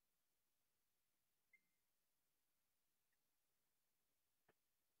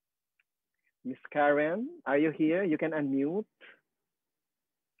 Miss Karen, are you here? You can unmute.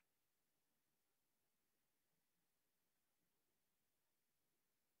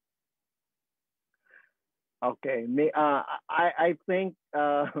 Okay. I think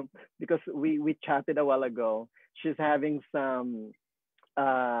because we chatted a while ago, she's having some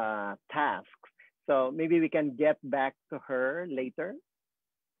tasks. So maybe we can get back to her later.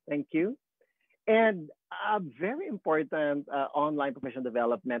 Thank you. And a very important online professional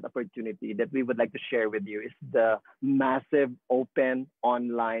development opportunity that we would like to share with you is the massive open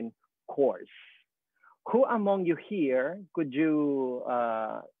online course. Who among you here could you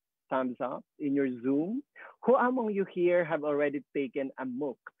thumbs up in your Zoom? Who among you here have already taken a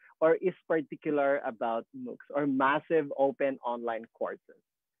MOOC or is particular about MOOCs or massive open online courses?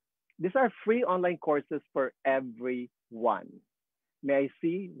 These are free online courses for everyone. May I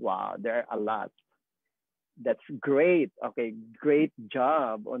see? Wow, there are a lot. That's great. Okay, great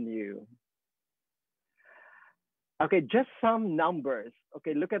job on you. Okay, just some numbers.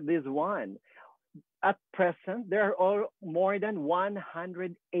 Okay, look at this one. At present, there are all more than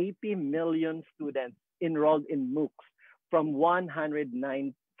 180 million students enrolled in MOOCs from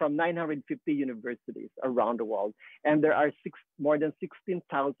 950 universities around the world, and there are more than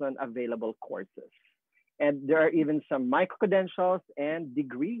 16,000 available courses. And there are even some micro credentials and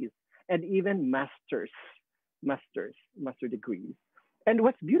degrees, and even master degrees. And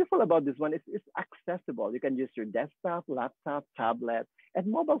what's beautiful about this one is it's accessible. You can use your desktop, laptop, tablet, and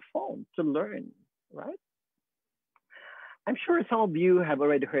mobile phone to learn, right? I'm sure some of you have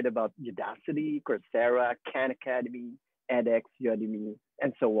already heard about Udacity, Coursera, Khan Academy, edX, Udemy,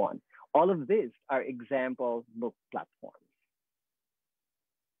 and so on. All of these are example MOOC platforms.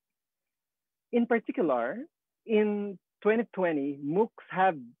 In particular, in 2020, MOOCs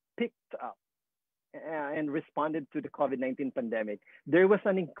have picked up and responded to the COVID-19 pandemic. There was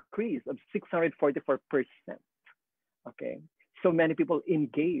an increase of 644%. Okay, so many people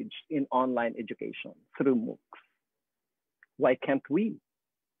engaged in online education through MOOCs. Why can't we,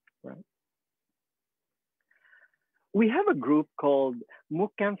 right? We have a group called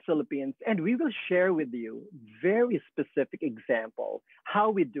MOOC Camp Philippines, and we will share with you very specific example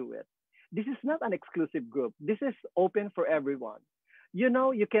how we do it. This is not an exclusive group. This is open for everyone. You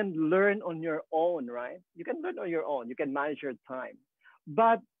know, you can learn on your own, right? You can learn on your own. You can manage your time.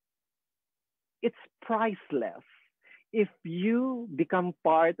 But it's priceless if you become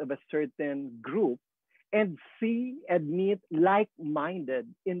part of a certain group and see and meet like-minded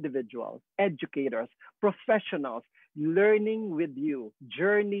individuals, educators, professionals, learning with you,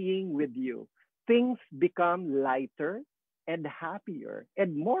 journeying with you. Things become lighter and happier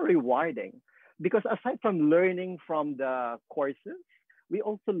and more rewarding. Because aside from learning from the courses, we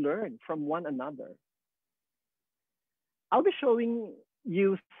also learn from one another. I'll be showing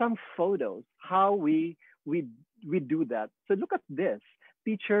you some photos, how we do that. So look at this.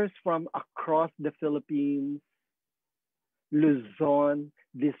 Teachers from across the Philippines, Luzon,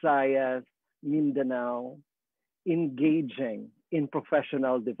 Visayas, Mindanao, engaging in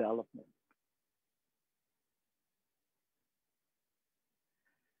professional development.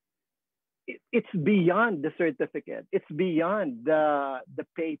 It's beyond the certificate. It's beyond the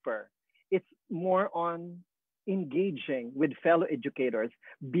paper. It's more on engaging with fellow educators,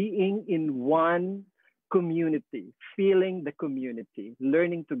 being in one community, feeling the community,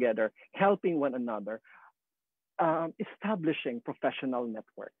 learning together, helping one another, establishing professional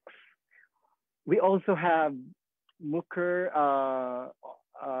networks. We also have MOOCer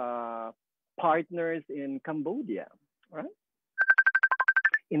partners in Cambodia, right?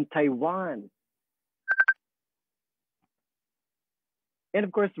 In Taiwan. And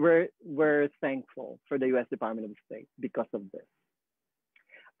of course, we're thankful for the US Department of State because of this.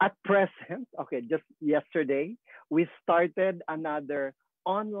 At present, okay, just yesterday, we started another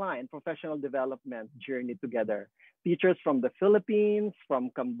online professional development journey together. Teachers from the Philippines, from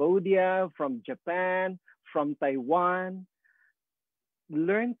Cambodia, from Japan, from Taiwan,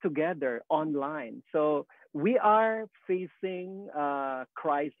 learn together online. So we are facing a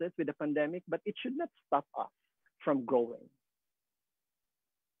crisis with the pandemic, but it should not stop us from growing.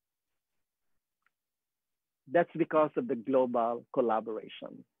 That's because of the global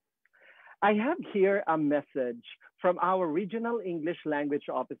collaboration. I have here a message from our Regional English Language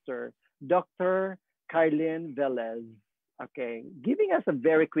Officer, Dr. Carlin Velez, okay, giving us a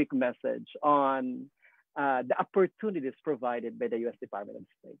very quick message on the opportunities provided by the US Department of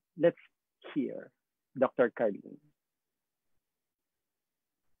State. Let's hear Dr. Carlin.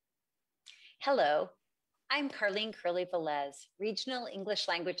 Hello, I'm Carlene Curley Velez, Regional English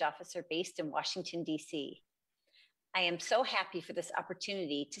Language Officer based in Washington, D.C. I am so happy for this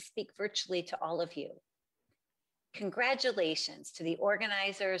opportunity to speak virtually to all of you. Congratulations to the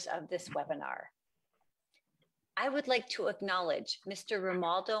organizers of this webinar. I would like to acknowledge Mr.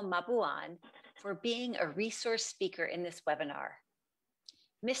 Romualdo MABUAN, for being a resource speaker in this webinar.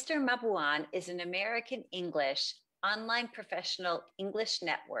 Mr. MABUAN is an American English Online Professional English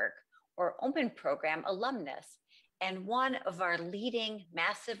Network or Open Program alumnus and one of our leading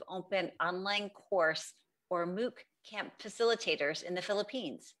massive open online course or MOOC camp facilitators in the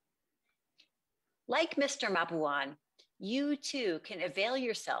Philippines. Like Mr. MABUAN, you too can avail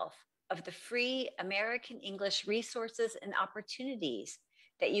yourself of the free American English resources and opportunities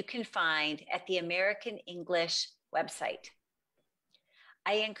that you can find at the American English website.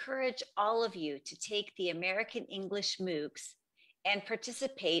 I encourage all of you to take the American English MOOCs and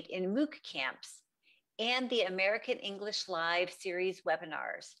participate in MOOC camps and the American English Live series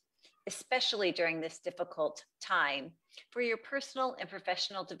webinars, especially during this difficult time for your personal and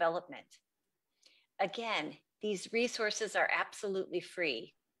professional development. Again, these resources are absolutely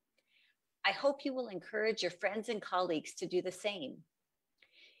free. I hope you will encourage your friends and colleagues to do the same.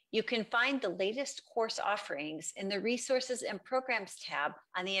 You can find the latest course offerings in the Resources and Programs tab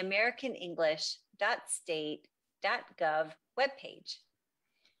on the americanenglish.state.gov webpage.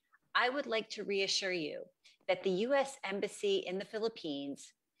 I would like to reassure you that the U.S. Embassy in the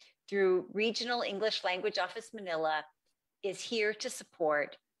Philippines, through Regional English Language Office Manila, is here to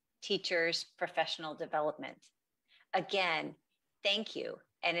support teachers' professional development. Again, thank you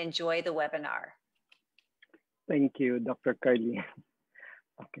and enjoy the webinar. Thank you, Dr. Carly.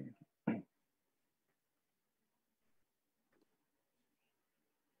 Okay.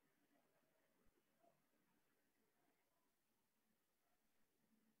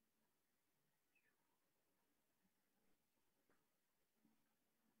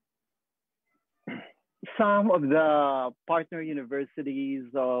 Some of the partner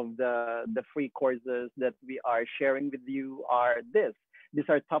universities of the free courses that we are sharing with you are this. These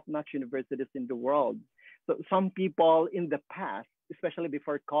are top-notch universities in the world. So some people in the past, especially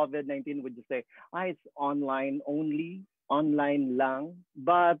before COVID-19, would just say, it's online only, online lang.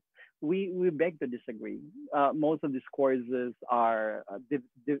 But we beg to disagree. Most of these courses are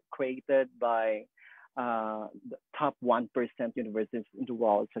created by the top 1% universities in the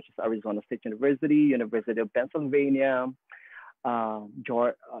world, such as Arizona State University, University of Pennsylvania,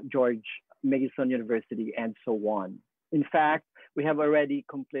 George Mason University, and so on. In fact, we have already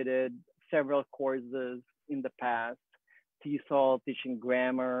completed several courses in the past: TESOL, teaching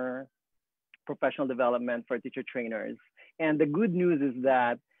grammar, professional development for teacher trainers. And the good news is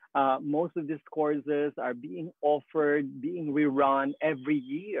that most of these courses are being offered, being rerun every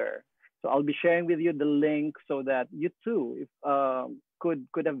year. So I'll be sharing with you the link so that you too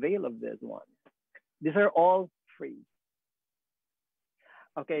could avail of this one. These are all free.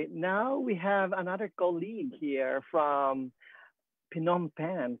 Okay, now we have another colleague here from Phnom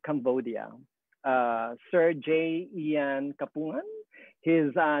Penh, Cambodia, Sir J. Ian Kapungan.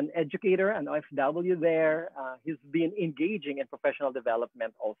 He's an educator, an OFW there. He's been engaging in professional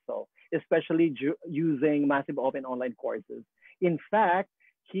development also, especially using massive open online courses. In fact,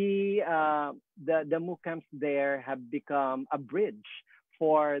 the MOOC camps there have become a bridge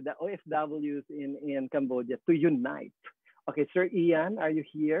for the OFWs in Cambodia to unite. Okay, Sir Ian, are you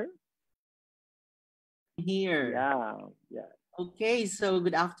here? Here. Yeah. Okay, so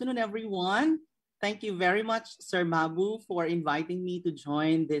good afternoon, everyone. Thank you very much, Sir Mabu, for inviting me to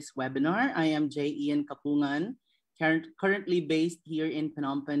join this webinar. I am J. Ian Kapungan, currently based here in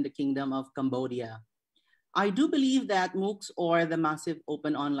Phnom Penh, the Kingdom of Cambodia. I do believe that MOOCs, or the massive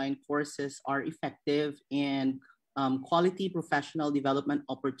open online courses, are effective and quality professional development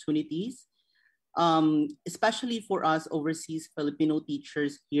opportunities, especially for us overseas Filipino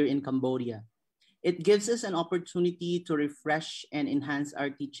teachers here in Cambodia. It gives us an opportunity to refresh and enhance our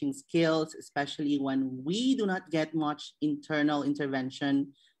teaching skills, especially when we do not get much internal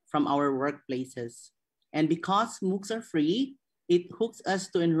intervention from our workplaces. And because MOOCs are free, it hooks us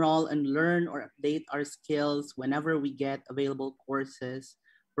to enroll and learn or update our skills whenever we get available courses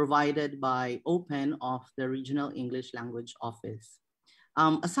provided by Open of the Regional English Language Office.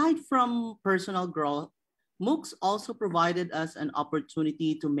 Aside from personal growth, MOOCs also provided us an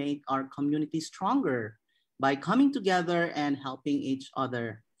opportunity to make our community stronger by coming together and helping each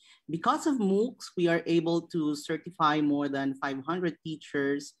other. Because of MOOCs, we are able to certify more than 500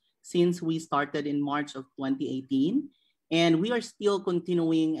 teachers since we started in March of 2018. And we are still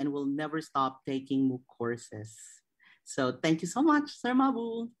continuing and will never stop taking MOOC courses. So thank you so much, Sir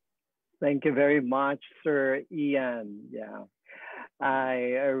Mabu. Thank you very much, Sir Ian. Yeah. I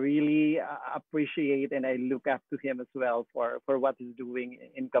really appreciate and I look up to him as well for what he's doing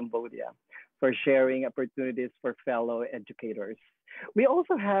in Cambodia, for sharing opportunities for fellow educators. We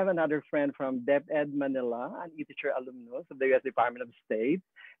also have another friend from DepEd Manila, an e-teacher alumnus of the U.S. Department of State,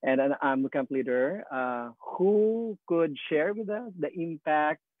 and an camp leader who could share with us the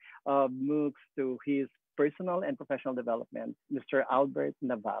impact of MOOCs to his personal and professional development, Mr. Albert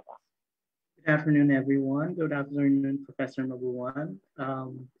Navarra. Good afternoon, everyone. Good afternoon, Professor Mabuan.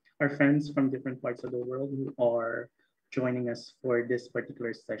 Our friends from different parts of the world who are joining us for this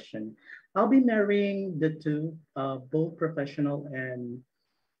particular session. I'll be marrying the two, both professional and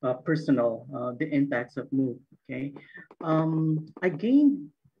personal, the impacts of MOOC, okay? I gained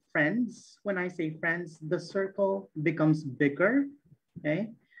friends. When I say friends, the circle becomes bigger, okay?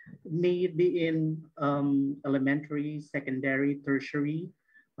 May it be in elementary, secondary, tertiary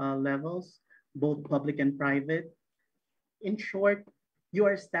levels, both public and private. In short, you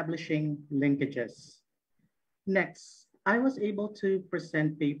are establishing linkages. Next, I was able to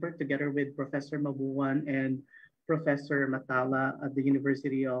present paper together with Professor Mabuan and Professor Matala at the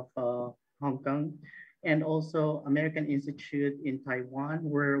University of Hong Kong, and also American Institute in Taiwan,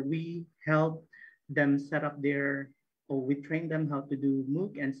 where we helped them set up their, or we trained them how to do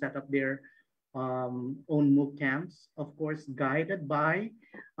MOOC and set up their own MOOC camps, of course, guided by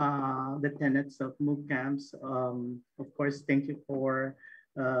the tenets of MOOC camps. Of course, thank you for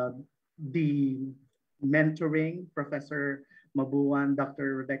the mentoring, Professor Mabuan,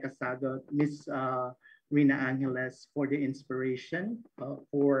 Dr. Rebecca Sagot, Miss Rina Angeles, for the inspiration,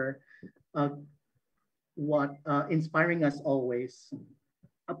 for what inspiring us always.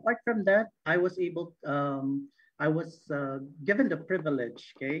 Apart from that, I was able, I was given the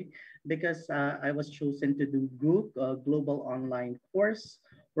privilege, okay, because I was chosen to do group global online course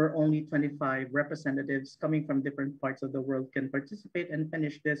where only 25 representatives coming from different parts of the world can participate and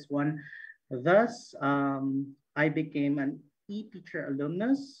finish this one. Thus, I became an e-teacher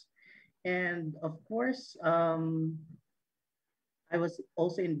alumnus. And of course, I was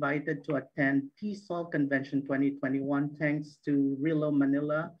also invited to attend TESOL Convention 2021 thanks to Rilo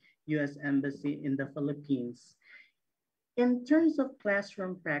Manila, U.S. Embassy in the Philippines. In terms of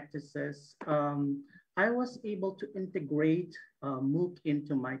classroom practices, I was able to integrate MOOC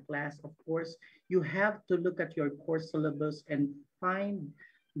into my class. Of course, you have to look at your course syllabus and find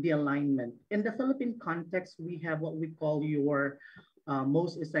the alignment. In the Philippine context, we have what we call your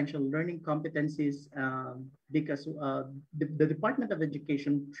most essential learning competencies because the Department of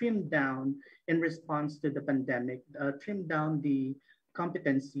Education trimmed down in response to the pandemic, trimmed down the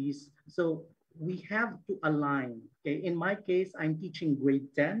competencies. So we have to align. Okay, in my case, I'm teaching grade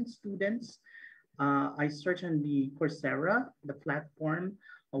 10 students. I search on the Coursera, the platform,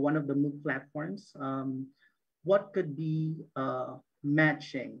 one of the MOOC platforms, what could be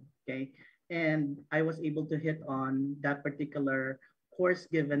matching, okay? And I was able to hit on that particular course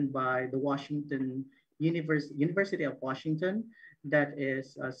given by the University of Washington, that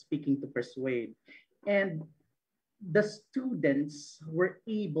is Speaking to Persuade. And the students were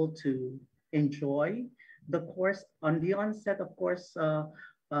able to enjoy the course. On the onset, of course,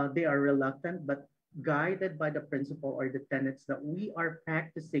 they are reluctant, but guided by the principle or the tenets that we are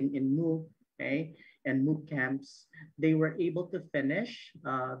practicing in MOOC, okay, and MOOC camps, they were able to finish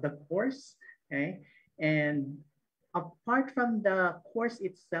the course, okay? And apart from the course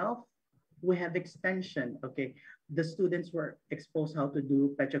itself, we have extension, okay? The students were exposed how to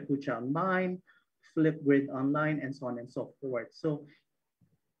do Pecha Kucha online, Flipgrid online, and so on and so forth. So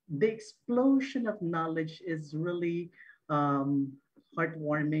the explosion of knowledge is really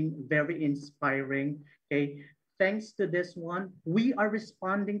heartwarming, very inspiring, okay? Thanks to this one, we are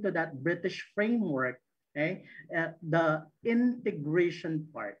responding to that British framework, okay? The integration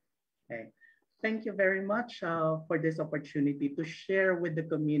part, okay? Thank you very much for this opportunity to share with the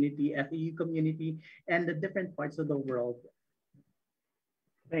community, FEU community, and the different parts of the world.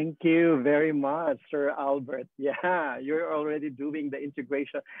 Thank you very much, Sir Albert. Yeah, you're already doing the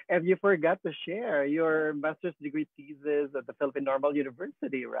integration. And you forgot to share your master's degree thesis at the Philippine Normal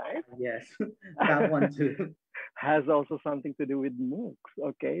University, right? Yes, that one too. Has also something to do with MOOCs.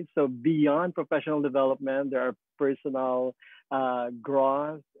 Okay, so beyond professional development, there are personal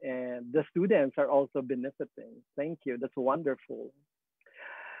growth, and the students are also benefiting. Thank you. That's wonderful.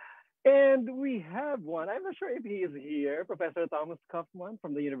 And we have one. I'm not sure if he is here, Professor Thomas Kaufman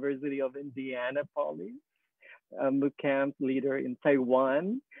from the University of Indianapolis, a MOOC camp leader in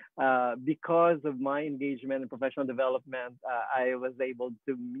Taiwan. Because of my engagement in professional development, I was able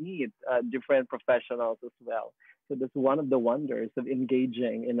to meet different professionals as well. So that's one of the wonders of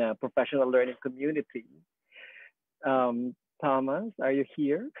engaging in a professional learning community. Thomas, are you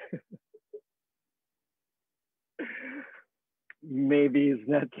here? Maybe he's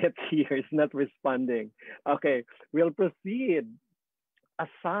not yet here. He's not responding. Okay, we'll proceed.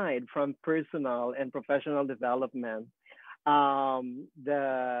 Aside from personal and professional development,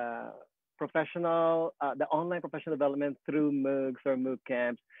 the online professional development through MOOCs or MOOC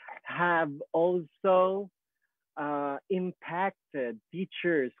camps have also impacted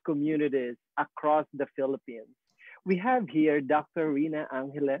teachers, communities across the Philippines. We have here Dr. Rina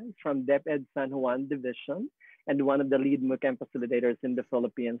Angeles from DepEd San Juan Division and one of the lead MOOC camp facilitators in the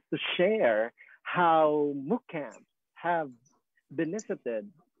Philippines to share how MOOC camps have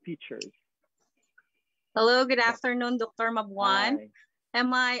benefited teachers. Hello, good afternoon, Dr. Mabuan. Hi.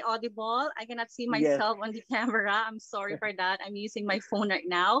 Am I audible? I cannot see myself on the camera. I'm sorry for that. I'm using my phone right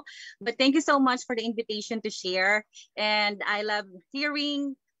now. But thank you so much for the invitation to share. And I love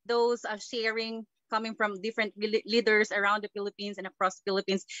hearing those sharing coming from different leaders around the Philippines and across the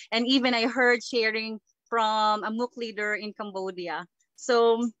Philippines. And even I heard sharing from a MOOC leader in Cambodia.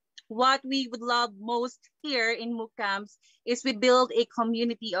 So what we would love most here in MOOC camps is we build a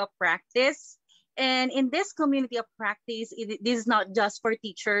community of practice. And in this community of practice, this is not just for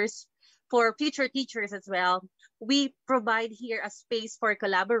teachers, for future teachers as well. We provide here a space for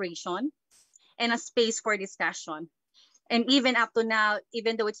collaboration and a space for discussion. And even up to now,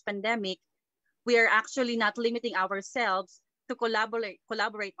 even though it's pandemic, we are actually not limiting ourselves to collaborate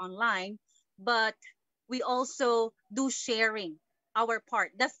online, but we also do sharing our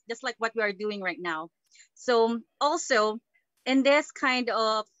part. That's just like what we are doing right now. So also in this kind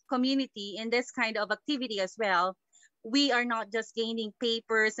of community, in this kind of activity as well, we are not just gaining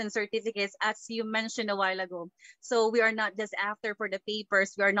papers and certificates as you mentioned a while ago. So we are not just after for the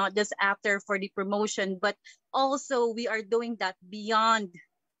papers, we are not just after for the promotion, but also we are doing that beyond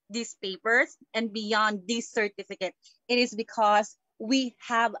these papers and beyond this certificate. It is because we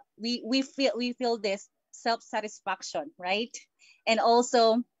feel this self-satisfaction, right? And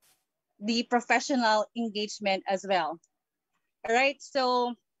also the professional engagement as well. All right,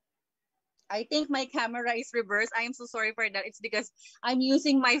 so I think my camera is reversed. I am so sorry for that. It's because I'm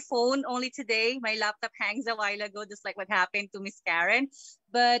using my phone only today. My laptop hangs a while ago, just like what happened to Miss Karen.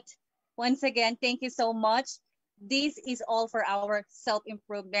 But once again, thank you so much. This is all for our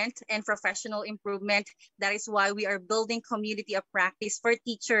self-improvement and professional improvement. That is why we are building community of practice for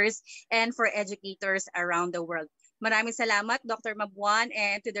teachers and for educators around the world. Maraming salamat, Dr. Mabuan,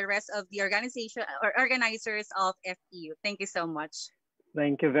 and to the rest of the organization or organizers of FEU. Thank you so much.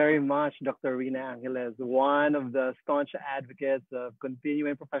 Thank you very much, Dr. Rina Angeles, one of the staunch advocates of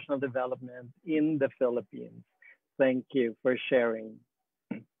continuing professional development in the Philippines. Thank you for sharing.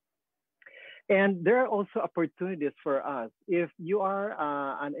 And there are also opportunities for us. If you are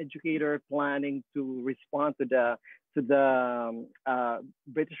an educator planning to respond to the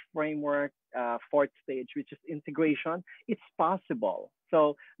British framework fourth stage, which is integration, it's possible.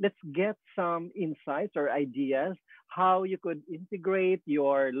 So let's get some insights or ideas how you could integrate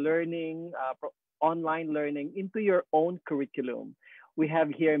your learning, online learning into your own curriculum. We have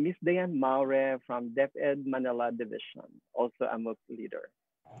here Miss Diane Maure from DepEd Manila Division, also a MOOC leader.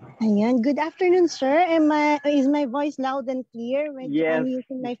 Ayan. Good afternoon, sir. Is my voice loud and clear? Yes, I'm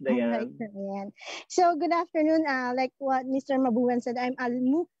using my phone right now. Ayan. So good afternoon. Like what Mr. Mabuan said, I'm a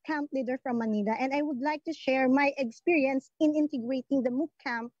MOOC camp leader from Manila, and I would like to share my experience in integrating the MOOC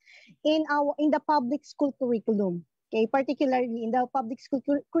camp in the public school curriculum. Okay, particularly in the public school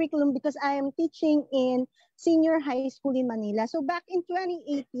curriculum because I am teaching in senior high school in Manila. So back in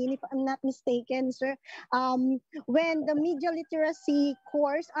 2018, if I'm not mistaken, sir, when the media literacy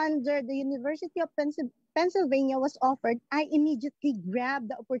course under the University of Pennsylvania was offered, I immediately grabbed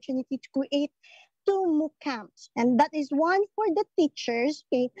the opportunity to create 2 MOOC camps. And that is one for the teachers.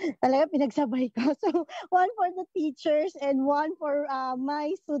 Okay, talaga pinagsabay ko. So one for the teachers and one for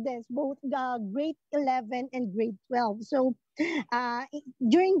my students, both the grade 11 and grade 12. So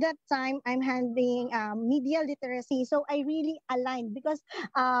during that time, I'm handling media literacy. So I really aligned because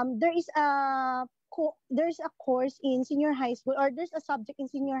there's a course in senior high school, or there's a subject in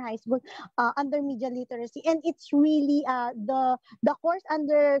senior high school under media literacy, and it's really the course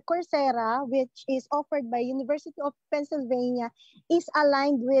under Coursera, which is offered by University of Pennsylvania, is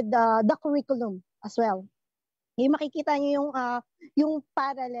aligned with the curriculum as well. Yung makikita niyo yung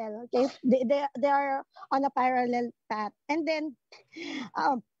parallel, okay? They are on a parallel path. And then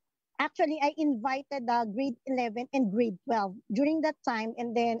actually, I invited the grade 11 and grade 12 during that time.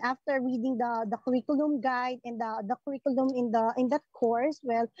 And then after reading the curriculum guide and the curriculum in that course,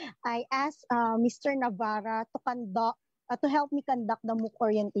 well, I asked Mr. Navarra to help me conduct the MOOC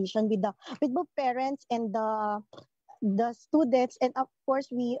orientation with both parents and the the students, and of course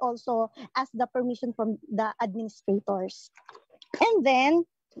we also ask the permission from the administrators. And then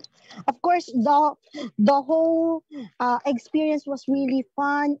of course the whole experience was really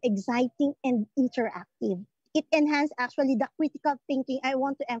fun, exciting, and interactive. It enhanced actually the critical thinking. I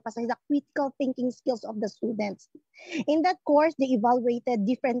want to emphasize the critical thinking skills of the students. In that course, they evaluated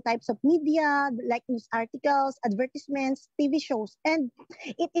different types of media, like news articles, advertisements, TV shows, and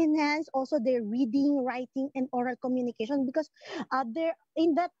it enhanced also their reading, writing, and oral communication, because there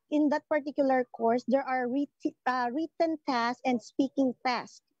in that particular course there are written tasks and speaking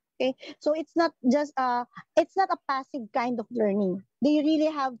tasks. Okay, so it's not a passive kind of learning. They really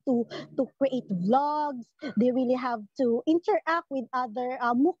have to create vlogs. They really have to interact with other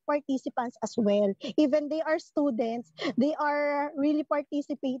MOOC participants as well. Even they are students, they are really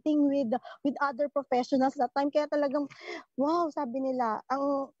participating with other professionals that time. Kaya talagang, wow, sabi nila,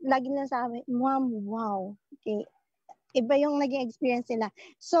 ang lagi nila sa amin, ma'am, wow. Okay, iba yung naging experience nila.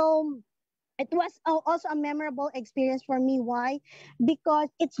 So, it was also a memorable experience for me. Why? Because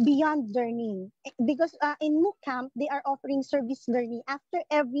it's beyond learning. Because in MOOC camp, they are offering service learning after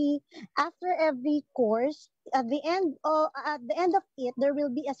every course. At the end of it, there will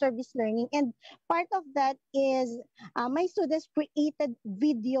be a service learning, and part of that is my students created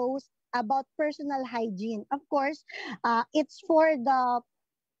videos about personal hygiene. Of course, it's for the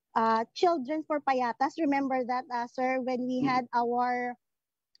children for Payatas. Remember that, sir, when we had our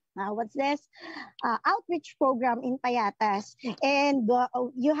what's this outreach program in Payatas, and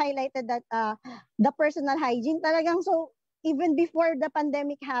you highlighted that the personal hygiene talagang, so even before the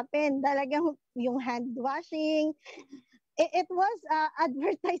pandemic happened, talagang yung hand washing, it was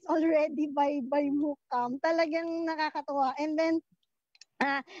advertised already by MUCAM. Talagang nakakatuwa. And then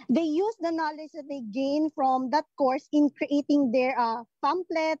they use the knowledge that they gain from that course in creating their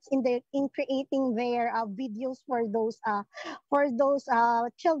pamphlets, in creating their videos for those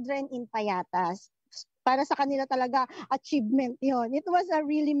children in Payatas. Para sa kanila talaga achievement yon. It was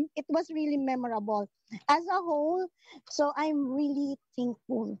really memorable as a whole. So I'm really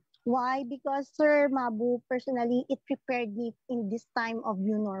thankful. Why? Because Sir Mabu, personally, it prepared me in this time of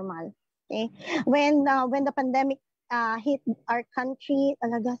new normal. Okay, when the pandemic hit our country,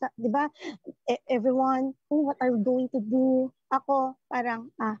 talaga, di ba, everyone, oh, what are we going to do? Ako, parang,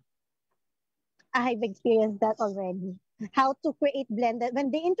 I've experienced that already. How to create blended,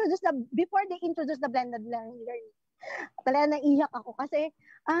 before they introduced the blended learning, talaga naiyak ako kasi,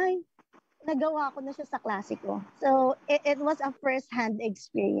 nagawa ko na siya sa klase ko. So, it was a first-hand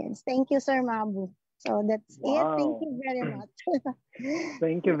experience. Thank you, Sir Mabu. So, that's it. Thank you very much.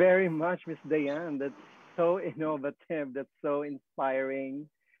 Thank you very much, Miss Diane. That's so innovative. That's so inspiring,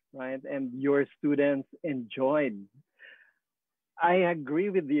 right? And your students enjoyed. I agree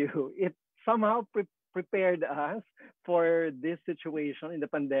with you. It somehow prepared us for this situation in the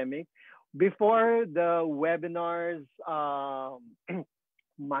pandemic. Before the webinars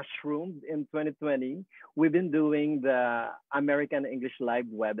mushroomed in 2020, we've been doing the American English Live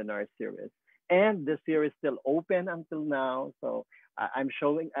webinar series. And the series still open until now. So I'm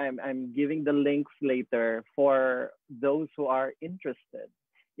giving the links later for those who are interested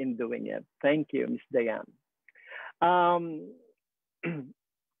in doing it. Thank you, Ms. Diane.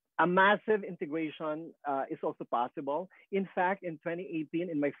 A massive integration is also possible. In fact, in 2018,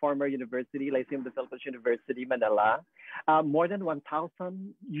 in my former university, Lyceum de Philippines University, Manila, more than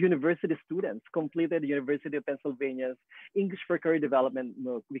 1,000 university students completed the University of Pennsylvania's English for Career Development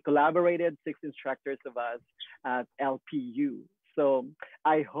MOOC. We collaborated, 6 instructors of us at LPU. So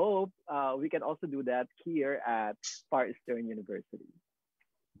I hope we can also do that here at Far Eastern University.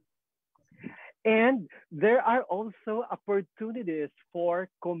 And there are also opportunities for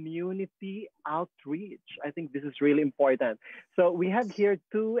community outreach. I think this is really important. So we have here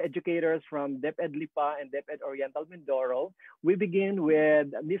 2 educators from DepEd Lipa and DepEd Oriental Mindoro. We begin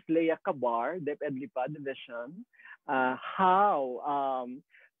with Miss Leia Cabar, DepEd Lipa Division, how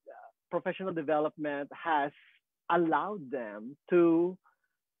professional development has allowed them to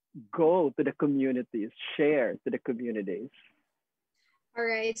go to the communities, share to the communities. All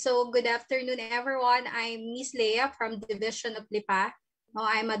right, so good afternoon, everyone. I'm Miss Leia from Division of Lipa.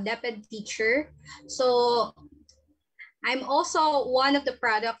 I'm a DepEd teacher. So I'm also one of the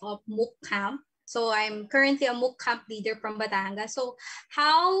product of MOOC Camp. So I'm currently a MOOC Camp leader from Batangas. So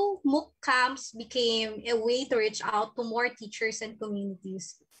how MOOC Camps became a way to reach out to more teachers and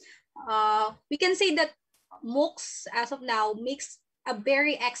communities. We can say that MOOCs, as of now, makes a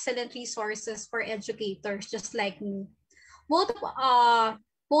very excellent resources for educators just like me. Both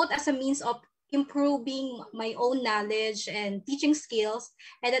as a means of improving my own knowledge and teaching skills,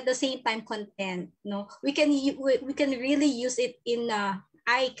 and at the same time content. No, we can really use it in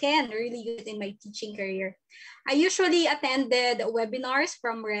I can really use it in my teaching career. I usually attended webinars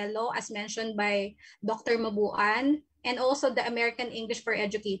from Relo, as mentioned by Dr. Mabuan, and also the American English for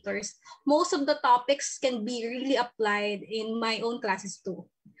Educators. Most of the topics can be really applied in my own classes too.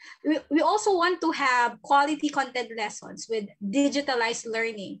 We also want to have quality content lessons with digitalized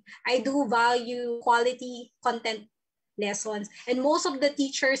learning. I do value quality content lessons, and most of the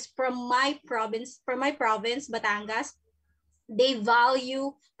teachers from my province, Batangas, they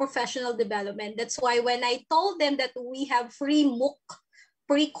value professional development. That's why when I told them that we have free MOOC,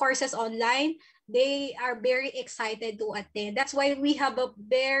 free courses online, they are very excited to attend. That's why we have a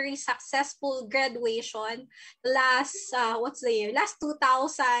very successful graduation last, what's the year? Last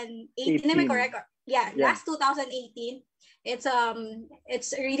 2018, am I correct? Yeah, last 2018.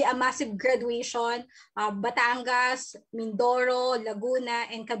 It's really a massive graduation. Batangas, Mindoro,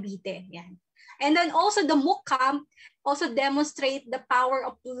 Laguna, and Cavite. Yan. And then also the MOOC camp also demonstrate the power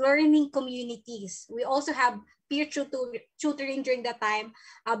of learning communities. We also have peer tutoring during that time.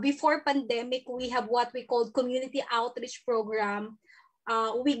 Before pandemic, we have what we call community outreach program.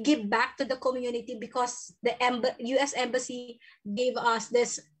 We give back to the community because the U.S. Embassy gave us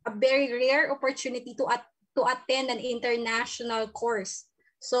this a very rare opportunity to attend an international course.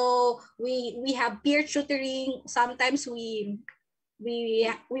 So we have peer tutoring. Sometimes we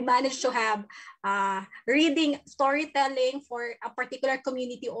manage to have reading, storytelling for a particular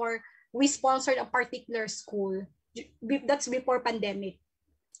community, or we sponsored a particular school. That's before pandemic.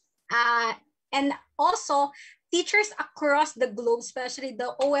 And also, teachers across the globe, especially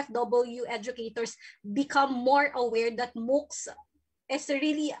the OFW educators, become more aware that MOOCs is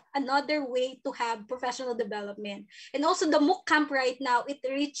really another way to have professional development. And also the MOOC camp right now, it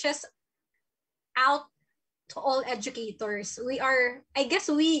reaches out to all educators.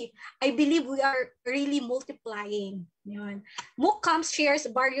 I believe we are really multiplying. Yun. MOOC camps shares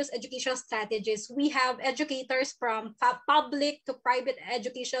various educational strategies. We have educators from public to private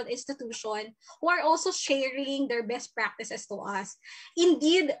educational institution who are also sharing their best practices to us.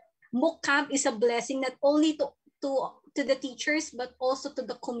 Indeed, MOOC camp is a blessing not only to the teachers but also to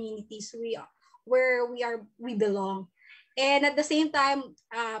the communities where we belong. And at the same time,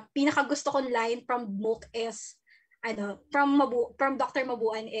 pinakagusto kong line from MOOC is, from Dr.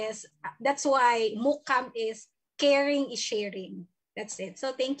 Mabuan is, that's why MOOC camp is caring is sharing. That's it.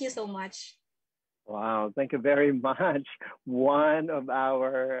 So thank you so much. Wow, thank you very much. One of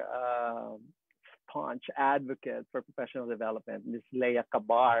our staunch advocates for professional development, Ms. Leia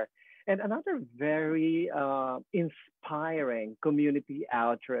Cabar. And another very inspiring community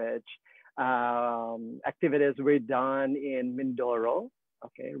outreach activities were done in Mindoro,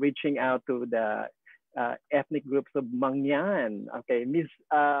 okay, reaching out to the ethnic groups of Mangyan. Okay, Miss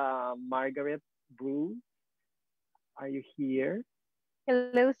Margaret Bruce, are you here?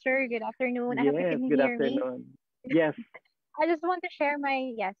 Hello, sir. Good afternoon. I hope you can hear me. Yes. I just want to share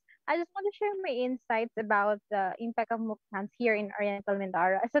my insights about the impact of MOOC camps here in Oriental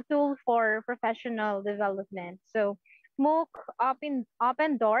Mindoro as a tool for professional development. So MOOC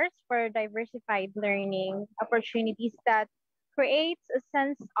open doors for diversified learning opportunities that creates a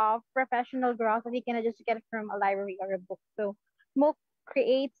sense of professional growth that you cannot just get from a library or a book. So MOOC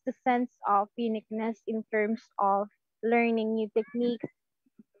creates the sense of uniqueness in terms of learning new techniques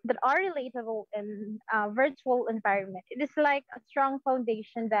that are relatable in a virtual environment. It is like a strong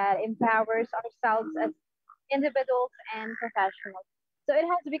foundation that empowers ourselves as individuals and professionals. So it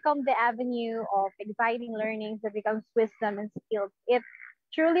has become the avenue of exciting learnings that becomes wisdom and skills. It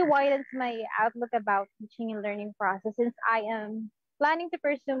truly widens my outlook about teaching and learning process since I am planning to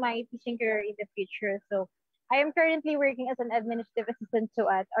pursue my teaching career in the future. So I am currently working as an administrative assistant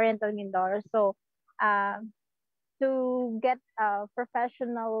at Oriental Mindoro. So to get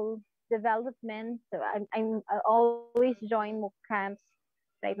professional development, so I always join MOOC camps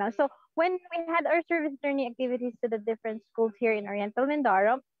right now. So when we had our service learning activities to the different schools here in Oriental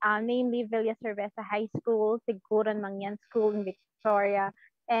Mindoro, namely Villa Cerveza High School, Sigcuran Mangyan School in Victoria,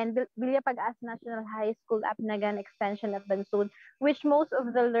 and Villa Pag-asa National High School, Apnagan Extension at Bansud, which most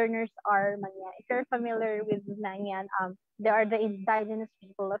of the learners are Mangyan. If you're familiar with Mangyan, they are the indigenous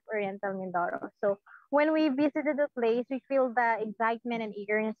people of Oriental Mindoro. So when we visited the place, we feel the excitement and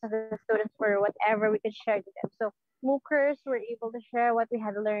eagerness of the students for whatever we could share to them. So MOOCers were able to share what we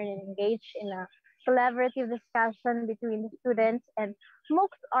had learned and engage in a collaborative discussion between the students. And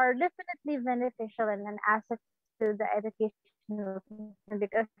MOOCs are definitely beneficial and an asset to the educational system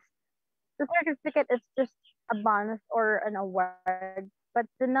because the certificate is just a bonus or an award but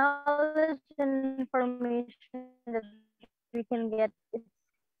the knowledge and information that we can get is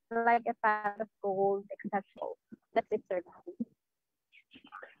like a pot of gold, exceptional. That's it, sir.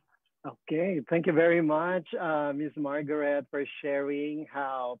 Okay, thank you very much, Ms. Margaret, for sharing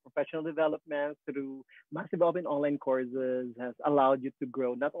how professional development through massive open online courses has allowed you to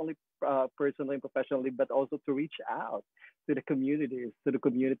grow not only personally and professionally, but also to reach out to the communities, to the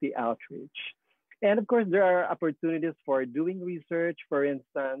community outreach. And of course, there are opportunities for doing research. For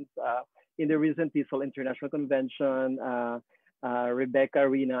instance, in the recent TESOL International Convention, Rebecca,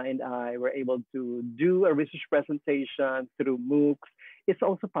 Rina, and I were able to do a research presentation through MOOCs. It's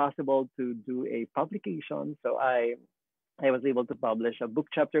also possible to do a publication. So I was able to publish a book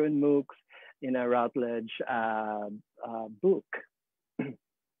chapter in MOOCs in a Routledge book.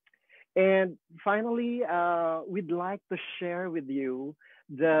 And finally, we'd like to share with you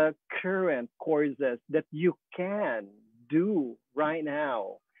the current courses that you can do right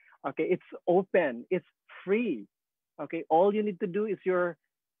now. Okay, it's open, it's free. Okay, all you need to do is your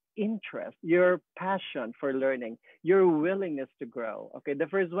interest, your passion for learning, your willingness to grow. Okay, the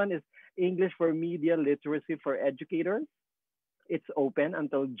first one is English for Media Literacy for Educators. It's open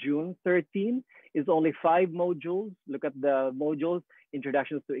until June 13. It's only 5 modules. Look at the modules: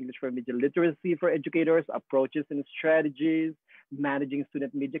 Introductions to English for Media Literacy for Educators, Approaches and Strategies, Managing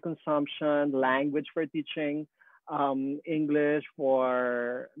Student Media Consumption, Language for Teaching, English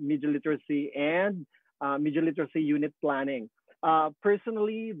for Media Literacy, and Media Literacy Unit Planning.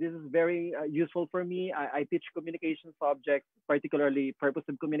 Personally, this is very useful for me. I teach communication subjects, particularly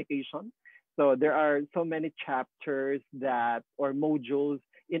purposive communication. So there are so many chapters that or modules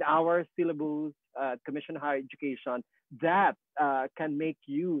in our syllabus, Commission Higher Education, that can make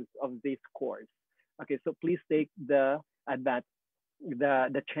use of this course. Okay, so please take the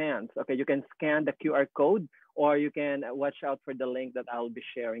chance. Okay, you can scan the QR code, or you can watch out for the link that I'll be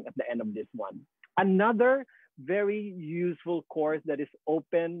sharing at the end of this one. Another very useful course that is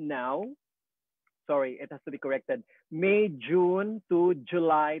open now. Sorry, it has to be corrected. May, June to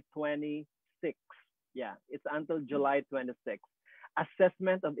July 26. Yeah, it's until July 26.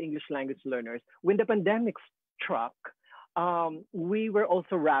 Assessment of English language learners. When the pandemic struck, we were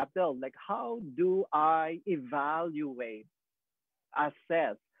also rattled. Like, how do I evaluate,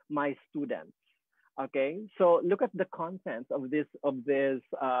 assess my students? Okay, so look at the contents of this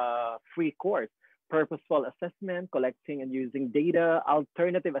free course: purposeful assessment, collecting and using data,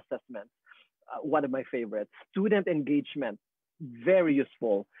 alternative assessments. One of my favorites: student engagement, very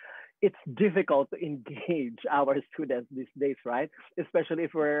useful. It's difficult to engage our students these days, right? Especially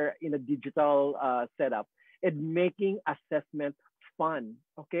if we're in a digital setup, and making assessment fun.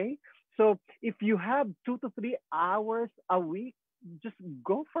 Okay, so if you have 2 to 3 hours a week, just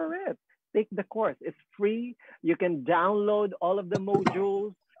go for it. Take the course. It's free. You can download all of the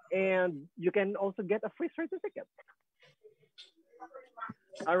modules, and you can also get a free certificate.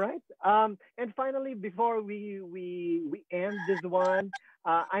 All right. And finally, before we end this one,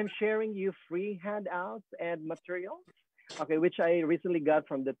 I'm sharing you free handouts and materials. Okay, which I recently got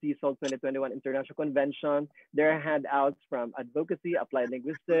from the TESOL 2021 International Convention. There are handouts from advocacy, applied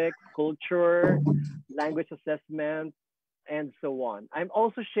linguistics, culture, language assessment, and so on. I'm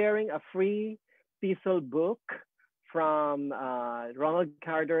also sharing a free TESOL book from Ronald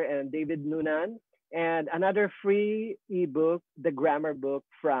Carter and David Noonan, and another free ebook, the grammar book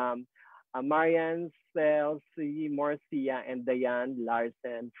from Marianne Celsi Morcia and Diane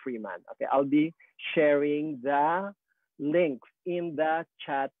Larson Freeman. Okay, I'll be sharing the links in the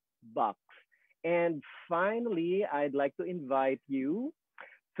chat box. And finally, I'd like to invite you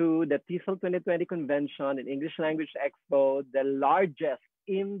to the TESOL 2020 Convention and English Language Expo, the largest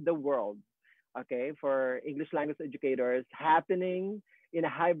in the world, okay, for English language educators, happening in a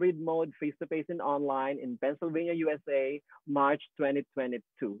hybrid mode, face-to-face and online in Pennsylvania, USA, March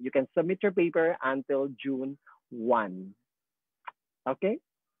 2022. You can submit your paper until June 1. Okay?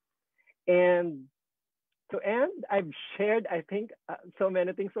 And to end, I've shared, I think, so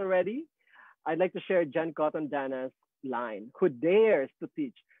many things already. I'd like to share John Cotton Dana's line: who dares to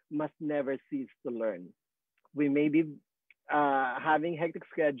teach must never cease to learn. We may be having hectic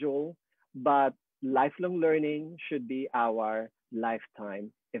schedule, but lifelong learning should be our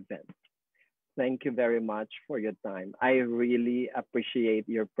lifetime event. Thank you very much for your time. I really appreciate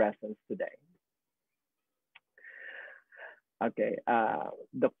your presence today. Okay,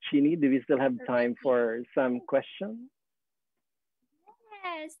 Doc Chini, do we still have time for some questions?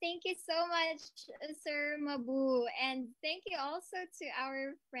 Yes, thank you so much, Sir Mabu. And thank you also to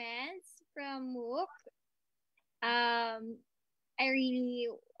our friends from MOOC. I really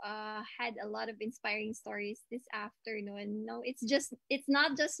had a lot of inspiring stories this afternoon. No, it's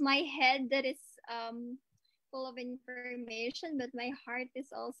not just my head that is full of information, but my heart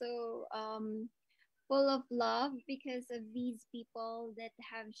is also full of love because of these people that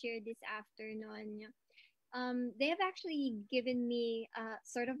have shared this afternoon. They have actually given me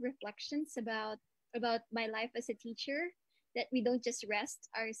sort of reflections about my life as a teacher, that we don't just rest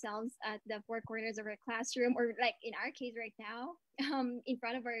ourselves at the four corners of our classroom, or like in our case right now, in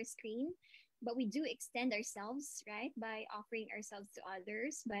front of our screen, but we do extend ourselves, right, by offering ourselves to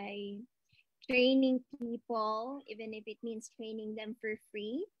others, by training people, even if it means training them for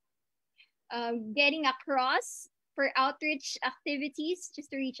free, getting across for outreach activities just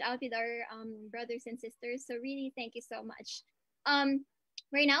to reach out with our brothers and sisters. So really, thank you so much.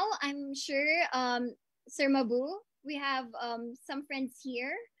 Right now, I'm sure, Sir Mabu, we have some friends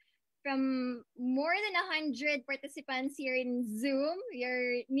here from more than 100 participants here in Zoom.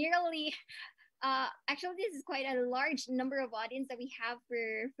 You're nearly, actually, this is quite a large number of audience that we have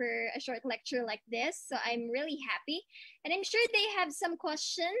for a short lecture like this. So I'm really happy. And I'm sure they have some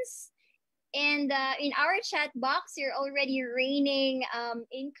questions. And in our chat box, you're already raining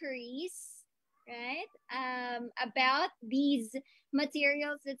inquiries, right, about these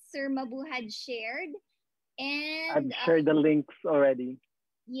materials that Sir Mabu had shared. And I've shared the links already.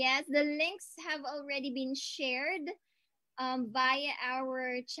 yes, the links have already been shared via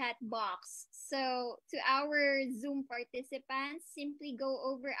our chat box. So to our Zoom participants, simply go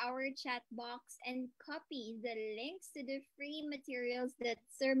over our chat box and copy the links to the free materials that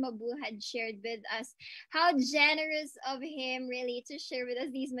Sir Mabu had shared with us. How generous of him, really, to share with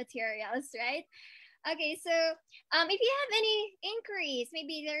us these materials, right? Okay, so if you have any inquiries,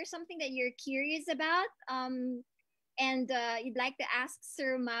 maybe there's something that you're curious about, and you'd like to ask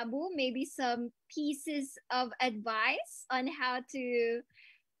Sir Mabu maybe some pieces of advice on how to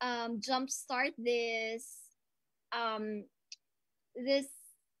jumpstart um, this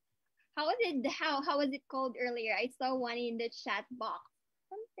how was it called earlier? I saw one in the chat box.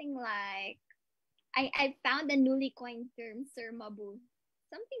 Something like I found a newly coined term, Sir Mabu.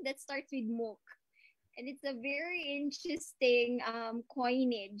 Something that starts with MOOC. And it's a very interesting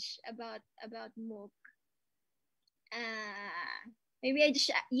coinage about MOOC. Maybe I just,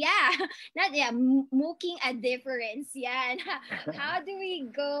 yeah, not, yeah, mooking a difference. Yeah, and how do we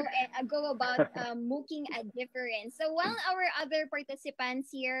go about mooking a difference? So while our other participants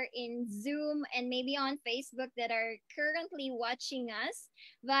here in Zoom and maybe on Facebook that are currently watching us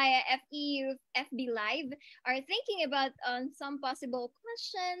via FEU FB Live are thinking about some possible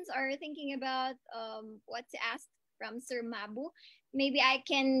questions, or thinking about what to ask from Sir Mabu, maybe I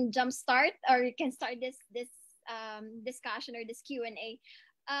can jumpstart, or you can start this discussion or this Q&A.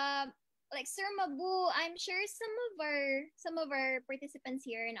 Like Sir Mabu, I'm sure some of our participants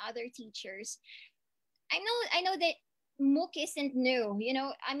here and other teachers, I know that MOOC isn't new. You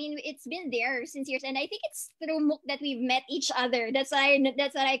know, I mean, it's been there since years, and I think it's through MOOC that we've met each other. That's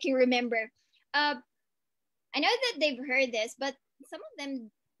what I can remember. I know that they've heard this, but some of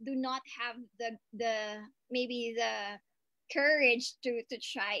them do not have the maybe the courage to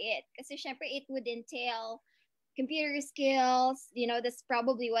try it, kasi syempre it would entail computer skills. You know, that's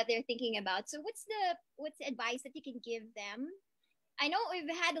probably what they're thinking about. So what's the advice that you can give them? I know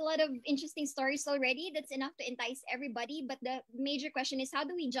we've had a lot of interesting stories already. That's enough to entice everybody, but the major question is, how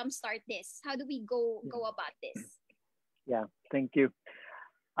do we jumpstart this? How do we go about this? Yeah, thank you.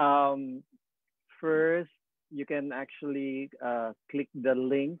 First, you can actually click the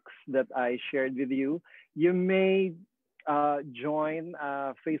links that I shared with you. You may join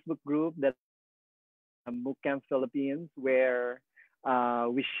a Facebook group that MOOC Camp Philippines, where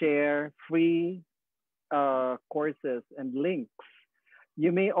we share free courses and links.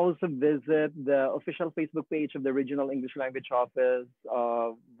 You may also visit the official Facebook page of the Regional English Language Office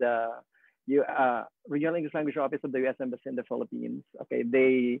of the Regional English Language Office of the U.S. Embassy in the Philippines. Okay,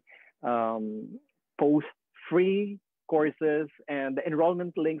 they post free courses, and the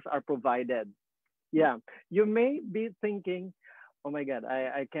enrollment links are provided. Yeah, you may be thinking, oh my God,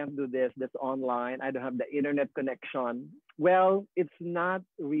 I can't do this. That's online. I don't have the internet connection. Well, it's not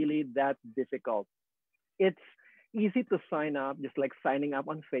really that difficult. It's easy to sign up, just like signing up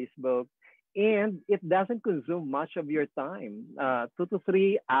on Facebook. And it doesn't consume much of your time, 2 to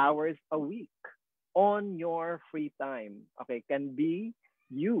 3 hours a week on your free time, okay, can be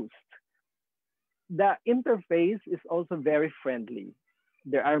used. The interface is also very friendly.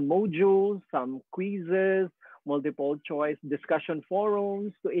 There are modules, some quizzes, multiple choice discussion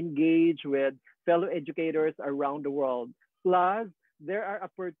forums to engage with fellow educators around the world. Plus, there are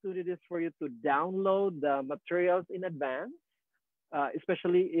opportunities for you to download the materials in advance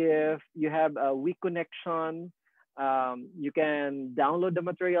especially if you have a weak connection. You can download the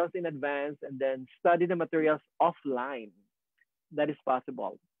materials in advance and then study the materials offline. That is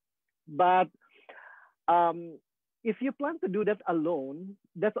possible. But um, if you plan to do that alone,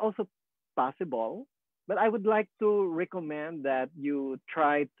 that's also possible. But I would like to recommend that you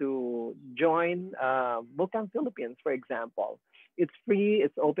try to join Bukang Philippines, for example. It's free,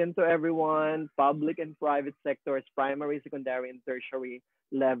 it's open to everyone, public and private sectors, primary, secondary, and tertiary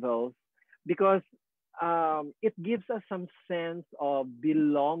levels, because it gives us some sense of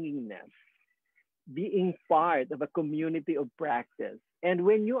belongingness, being part of a community of practice. And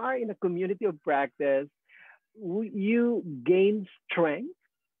when you are in a community of practice, you gain strength,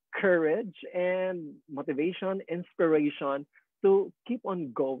 courage, and motivation, inspiration to keep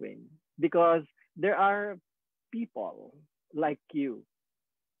on going because there are people like you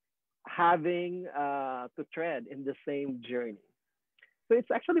having to tread in the same journey. So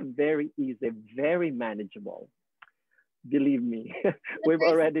it's actually very easy, very manageable. Believe me, The we've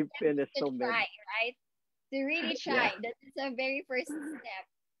first already step is finished to so many. try, right? To really Yeah, try. That is a very first step.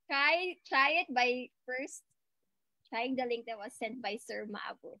 Try it by first trying the link that was sent by Sir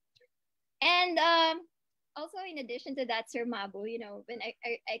Mabu. And also in addition to that, Sir Mabu, when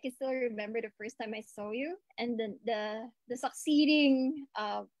I can still remember the first time I saw you and the succeeding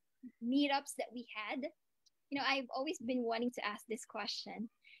meetups that we had. I've always been wanting to ask this question.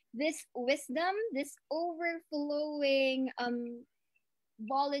 This wisdom, this overflowing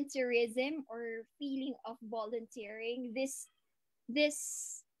volunteerism or feeling of volunteering, this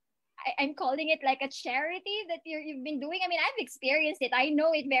I'm calling it like a charity that you've been doing. I mean, I've experienced it. I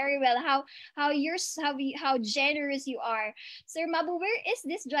know it very well. How generous you are, Sir Mabu. Where is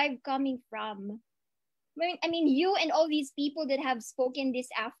this drive coming from? I mean, you and all these people that have spoken this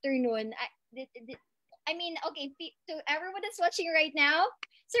afternoon. I mean, okay, to everyone that's watching right now,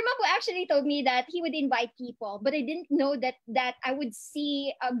 Sir Mabu actually told me that he would invite people, but I didn't know that I would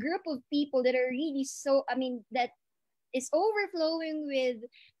see a group of people that are really so. I mean, that is overflowing with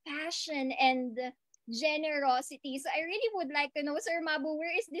passion and generosity. So I really would like to know, Sir Mabu,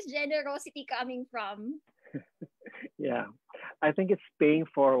 where is this generosity coming from? yeah. I think it's paying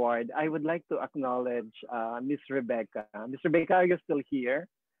forward. I would like to acknowledge Miss Rebecca. Miss Rebecca, are you still here?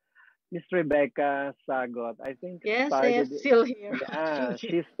 Miss Rebecca Sagot, I think Yes, I am started it. still here watching Yeah, you.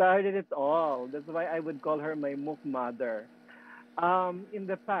 she started it all. That's why I would call her my MOOC mother. In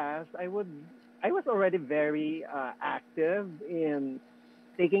the past, I was already very active in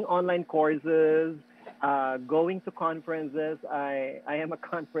taking online courses, going to conferences. I am a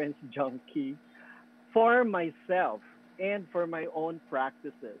conference junkie for myself and for my own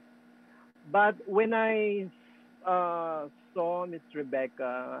practices. But when I saw Miss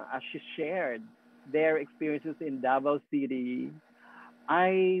Rebecca as she shared their experiences in Davao City,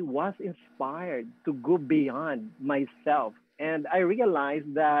 I was inspired to go beyond myself. And I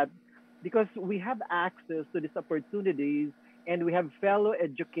realized that because we have access to these opportunities and we have fellow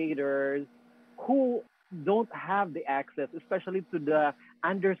educators who don't have the access, especially to the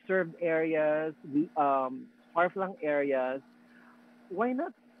underserved areas, the far-flung areas, why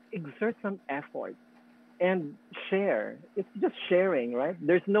not exert some effort and share? It's just sharing, right?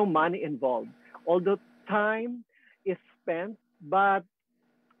 There's no money involved. Although time is spent, but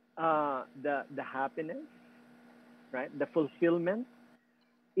the happiness, right? The fulfillment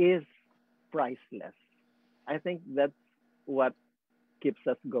is priceless. I think that's what keeps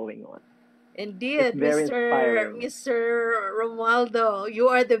us going on. It's Indeed, very Mr. inspiring. Mr. Romualdo, you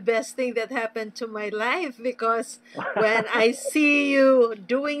are the best thing that happened to my life because when I see you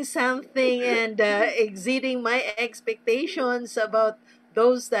doing something and exceeding my expectations about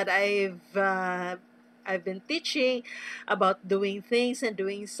those that I've been teaching about doing things and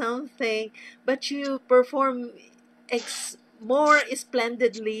doing something, but you perform more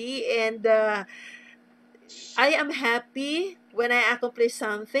splendidly and I am happy when I accomplish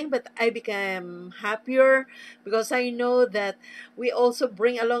something, but I become happier because I know that we also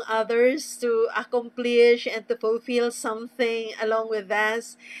bring along others to accomplish and to fulfill something along with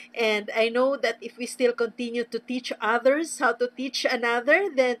us. And I know that if we still continue to teach others how to teach another,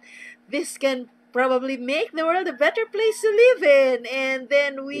 then this can probably make the world a better place to live in. And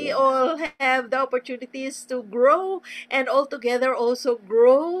then we Yeah, all have the opportunities to grow and all together also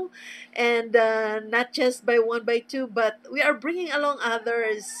grow and not just by one by two, but we are bringing along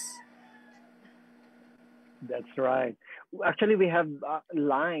others. that's right. Actually, we have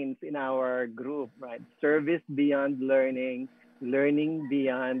lines in our group, right? Service beyond learning, learning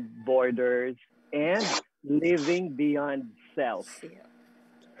beyond borders, and living beyond self.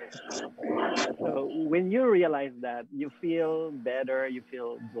 So when you realize that, you feel better, you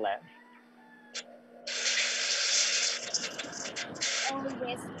feel blessed. All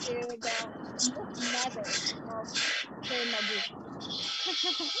this to the MOOC mother of Sir Mabu,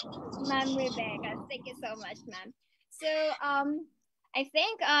 Ma'am Rebecca. Thank you so much, ma'am. So I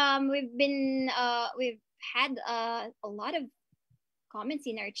think we've had a lot of comments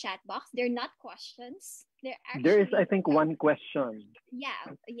in our chat box. They're not questions. They're There is, I actually think, one question yeah.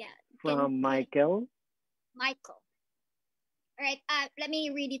 from Michael. Michael. All right, let me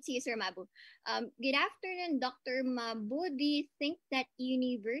read it to you, Sir Mabu. Good afternoon, Dr. Mabu. Do you think that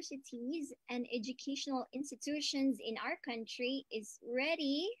universities and educational institutions in our country is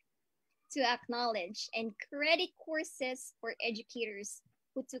ready to acknowledge and credit courses for educators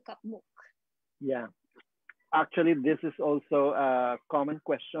who took up MOOC? Yeah, actually, this is also a common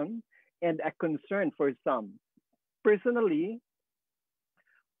question and a concern for some. Personally,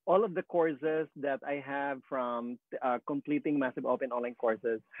 all of the courses that I have from completing massive open online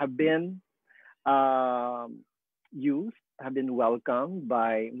courses have been used, have been welcomed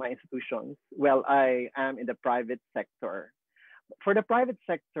by my institutions. Well, I am in the private sector. For the private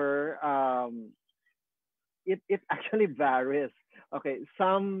sector, it actually varies. Okay,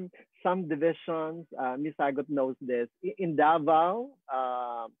 some divisions, Ms. Agot knows this. In Davao,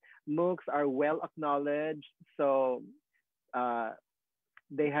 MOOCs are well acknowledged, so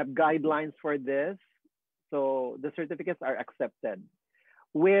they have guidelines for this, so the certificates are accepted.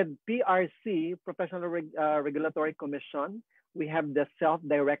 With PRC, Professional Regulatory Commission, we have the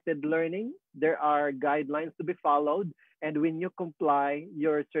self-directed learning. There are guidelines to be followed, and when you comply,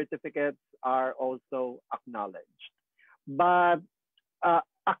 your certificates are also acknowledged. But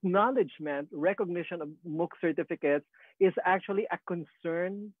acknowledgement, recognition of MOOC certificates is actually a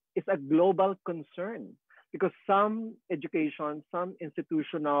concern, it's a global concern because some education, some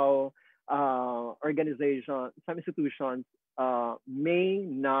institutional organizations, some institutions may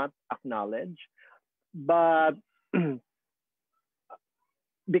not acknowledge, but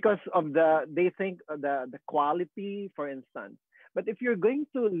because of they think the quality, for instance. But if you're going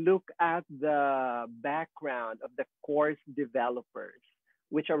to look at the background of the course developers,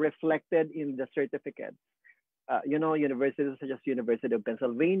 which are reflected in the certificates, universities such as University of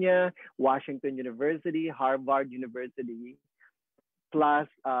Pennsylvania, Washington University, Harvard University, plus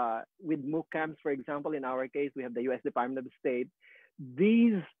with MOOC camps, for example, in our case, we have the U.S. Department of State.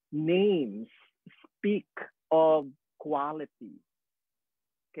 These names speak of quality,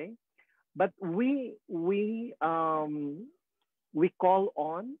 okay? But we call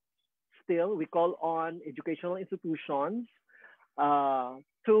on educational institutions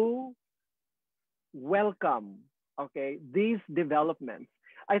to welcome, okay, these developments.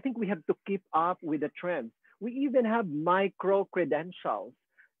 I think we have to keep up with the trends. We even have micro credentials,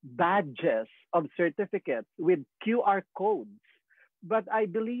 badges of certificates with QR codes. But I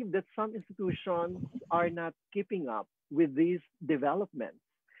believe that some institutions are not keeping up with these developments.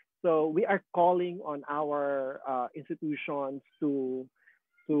 So we are calling on our institutions to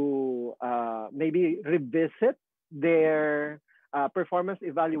maybe revisit their performance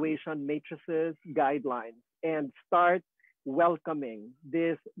evaluation matrices guidelines and start welcoming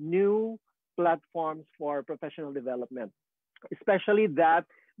these new platforms for professional development, especially that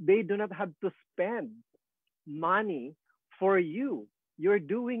they do not have to spend money for you. You're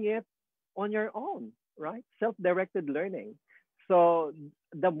doing it on your own, right? Self-directed learning. So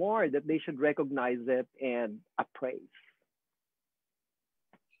the more that they should recognize it and appraise.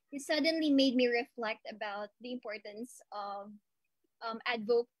 It suddenly made me reflect about the importance of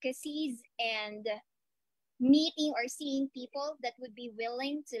advocacies and meeting or seeing people that would be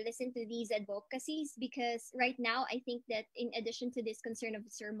willing to listen to these advocacies, because right now I think that in addition to this concern of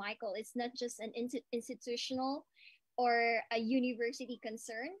Sir Michael, it's not just an institutional or a university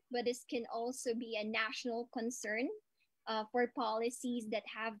concern, but this can also be a national concern for policies that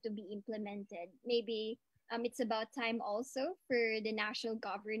have to be implemented. Maybe it's about time also for the national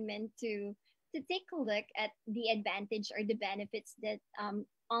government to take a look at the advantage or the benefits that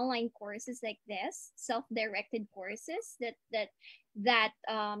online courses like this, self-directed courses that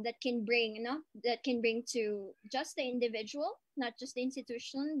can bring, that can bring to just the individual, not just the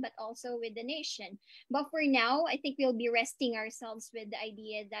institution, but also with the nation. But for now, I think we'll be resting ourselves with the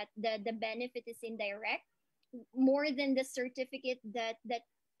idea that the benefit is indirect, more than the certificate that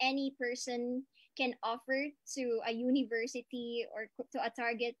any person can offer to a university or to a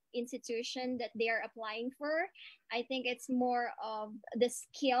target institution that they are applying for. I think it's more of the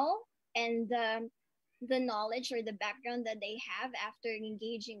skill and the knowledge or the background that they have after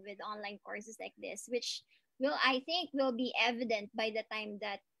engaging with online courses like this, which I think will be evident by the time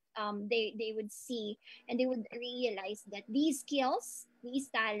that they would see and they would realize that these skills, these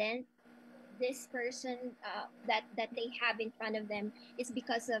talent, this person that they have in front of them is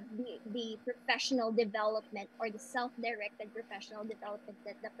because of the professional development or the self-directed professional development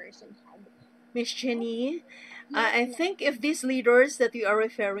that the person had. Miss Jenny, I think if these leaders that you are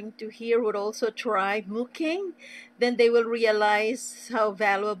referring to here would also try MOOCing, then they will realize how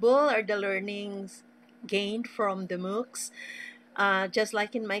valuable are the learnings gained from the MOOCs. Just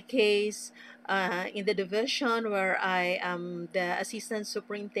like in my case, in the division where I am the assistant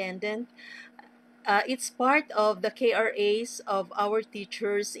superintendent, it's part of the KRAs of our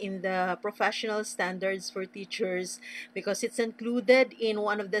teachers in the professional standards for teachers, because it's included in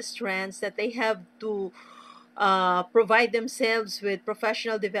one of the strands that they have to provide themselves with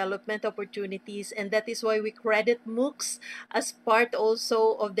professional development opportunities, and that is why we credit MOOCs as part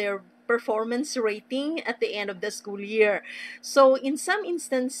also of their performance rating at the end of the school year. So in some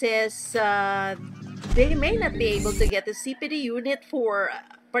instances, they may not be able to get a CPD unit for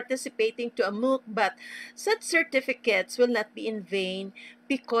participating to a MOOC, but such certificates will not be in vain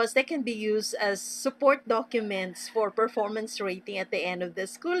because they can be used as support documents for performance rating at the end of the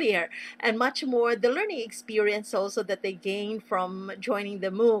school year, and much more the learning experience also that they gain from joining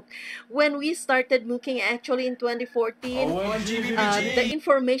the MOOC. When we started MOOCing actually in 2014, the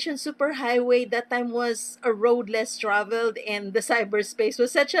information superhighway that time was a road less traveled, and the cyberspace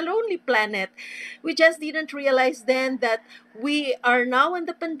was such a lonely planet. We just didn't realize then that we are now in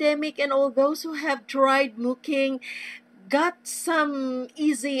the pandemic, and all those who have tried MOOCing got some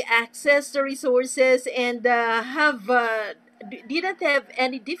easy access to resources and didn't have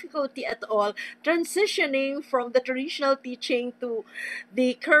any difficulty at all transitioning from the traditional teaching to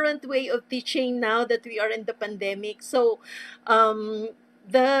the current way of teaching now that we are in the pandemic. So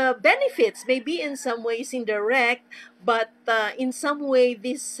the benefits may be in some ways indirect, but in some way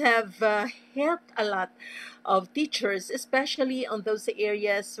these have helped a lot of teachers, especially on those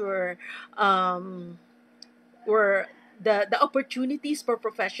areas where the opportunities for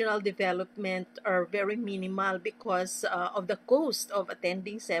professional development are very minimal because of the cost of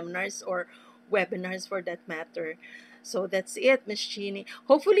attending seminars or webinars for that matter. So that's it, Ms. Jeannie.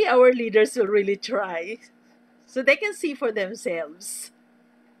 Hopefully our leaders will really try so they can see for themselves.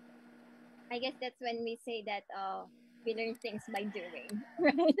 I guess that's when we say that we learn things by doing,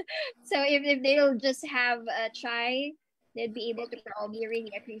 right? So if they'll just have a try, they'd be able to probably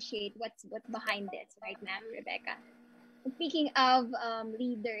really appreciate what's behind this, right, ma'am, Rebecca? Speaking of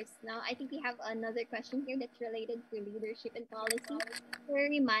leaders, now I think we have another question here that's related to leadership and policy. Sir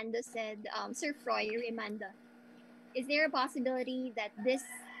Rimando said, Sir Froy Rimando, is there a possibility that these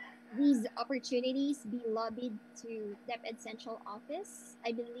opportunities be lobbied to DepEd Central Office?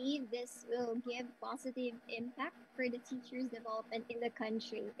 I believe this will give positive impact for the teachers' development in the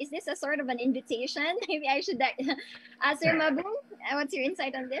country. Is this a sort of an invitation? Maybe I should ask Sir Mabu, what's your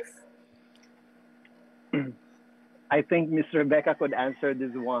insight on this? I think Miss Rebecca could answer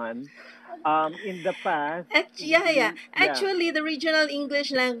this one. In the past, Actually, the regional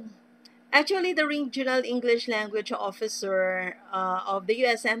English language officer of the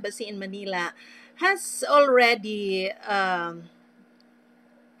U.S. Embassy in Manila has already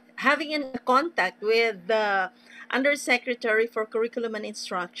having in contact with the Undersecretary for Curriculum and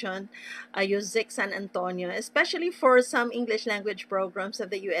Instruction, Yuzik San Antonio, especially for some English language programs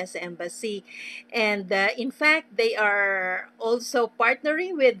of the U.S. Embassy. And in fact, they are also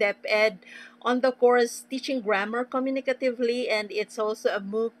partnering with DepEd on the course Teaching Grammar Communicatively, and it's also a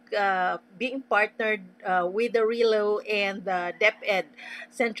MOOC being partnered with the RELO and the DepEd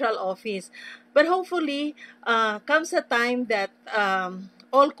Central Office. But hopefully, comes a time that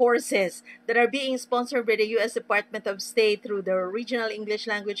all courses that are being sponsored by the U.S. Department of State through the Regional English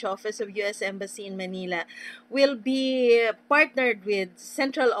Language Office of U.S. Embassy in Manila will be partnered with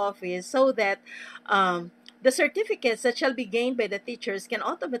Central Office, so that the certificates that shall be gained by the teachers can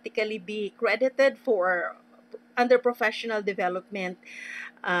automatically be credited for under professional development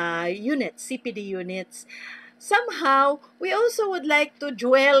units, CPD units. Somehow, we also would like to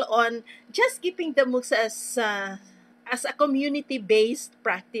dwell on just keeping the MOOCs as a community-based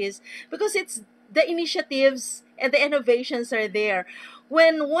practice, because it's the initiatives and the innovations are there.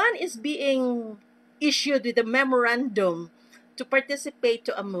 When one is being issued with a memorandum to participate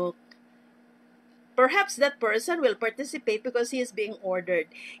to a MOOC, perhaps that person will participate because he is being ordered.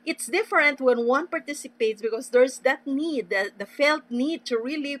 It's different when one participates because there's that need, the felt need to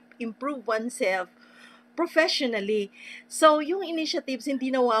really improve oneself professionally. So, yung initiatives,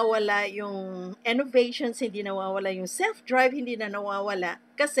 hindi nawawala, yung innovations, hindi nawawala, yung self-drive, hindi na nawawala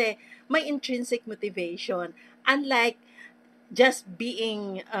kasi may intrinsic motivation. Unlike just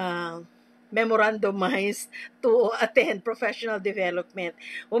being memorandumized to attend professional development.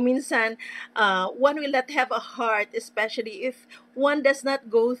 O minsan, one will not have a heart, especially if one does not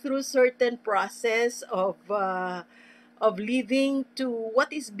go through certain process of living to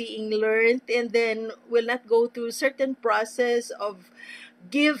what is being learned, and then will not go through certain process of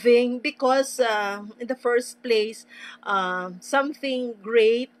giving, because in the first place, something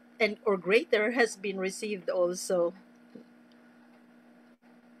great and or greater has been received also.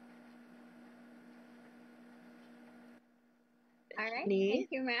 All right. Lee?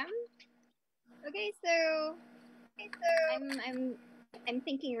 Thank you, ma'am. Okay, so I'm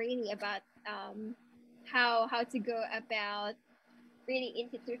thinking really about how to go about really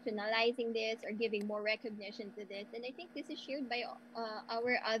institutionalizing this or giving more recognition to this, and I think this is shared by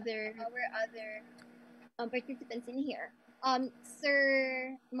our other participants in here.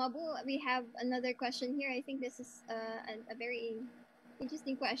 Sir Mabu, we have another question here. I think this is a very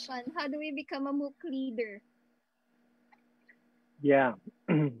interesting question. How do we become a MOOC leader? Yeah.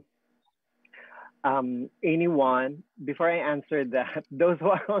 Anyone, before I answer that, those who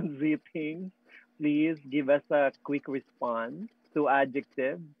are on Zipping, please give us a quick response to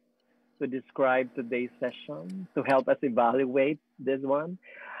adjectives to describe today's session to help us evaluate this one.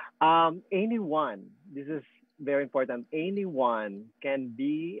 Anyone, this is very important, anyone can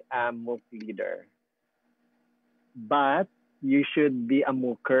be a MOOC leader, but you should be a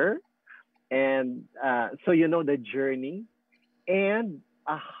MOOCer, and so you know the journey and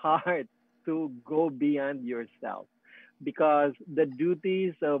a heart to go beyond yourself, because the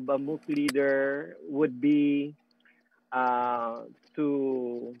duties of a MOOC leader would be uh,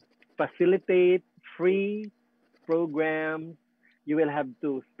 to facilitate free programs. You will have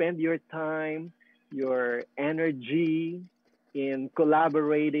to spend your time, your energy in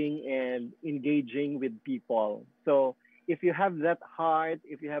collaborating and engaging with people. So if you have that heart,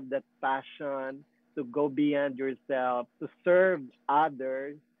 if you have that passion to go beyond yourself, to serve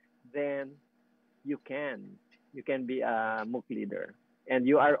others, then you can. You can be a MOOC leader, and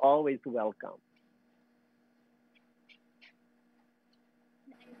you are always welcome.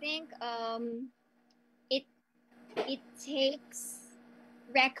 I think it it takes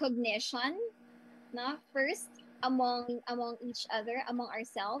recognition, no, first among each other, among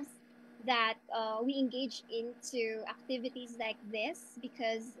ourselves, that we engage into activities like this,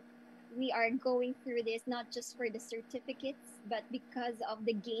 because we are going through this not just for the certificates, but because of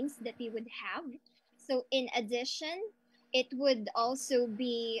the gains that we would have. So, in addition, it would also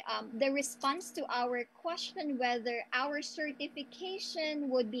be the response to our question whether our certification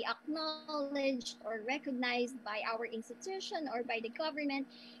would be acknowledged or recognized by our institution or by the government.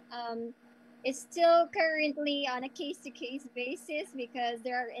 Um, is still currently on a case-to-case basis, because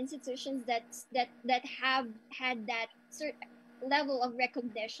there are institutions that have had that level of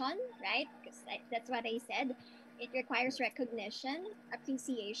recognition, right? Because that's what I said. It requires recognition,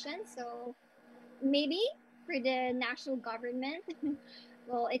 appreciation. So maybe for the national government,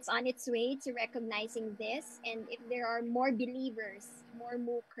 well, it's on its way to recognizing this. And if there are more believers, more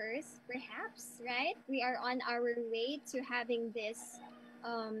MOOCers, perhaps, right? We are on our way to having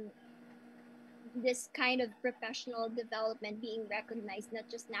um, this kind of professional development being recognized not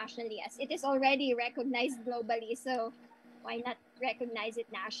just nationally, as it is already recognized globally. So why not recognize it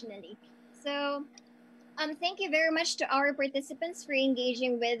nationally? So thank you very much to our participants for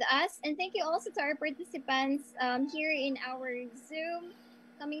engaging with us, and thank you also to our participants here in our Zoom,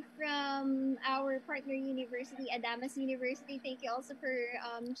 coming from our partner university, Adamas University. Thank you also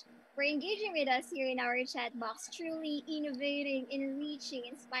for engaging with us here in our chat box. Truly innovating, enriching,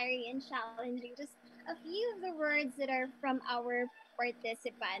 inspiring, and challenging. Just a few of the words that are from our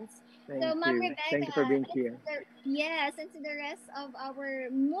participants. So, Thank Ma'am you. Thank you for Rebecca, being here. yes, and to the rest of our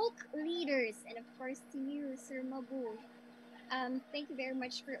MOOC leaders, and of course to you, Sir Mabu. Thank you very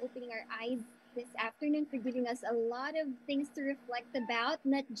much for opening our eyes this afternoon, for giving us a lot of things to reflect about,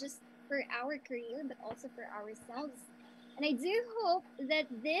 not just for our career, but also for ourselves. And I do hope that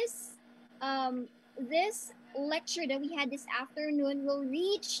this lecture that we had this afternoon will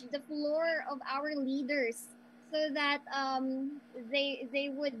reach the floor of our leaders, so that they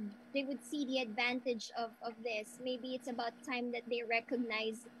would see the advantage of this. Maybe it's about time that they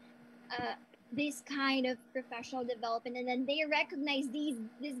recognize uh, this kind of professional development, and then they recognize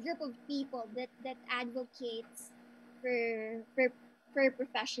this group of people that advocates for for for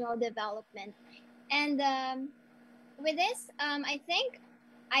professional development. And with this, I think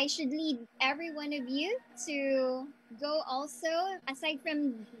I should lead every one of you to go also, aside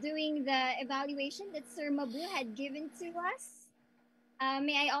from doing the evaluation that Sir Mabu had given to us.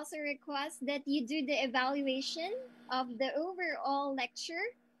 May I also request that you do the evaluation of the overall lecture.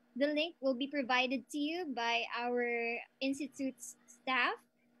 The link will be provided to you by our institute's staff.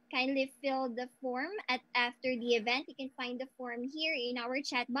 Kindly fill the form after the event. You can find the form here in our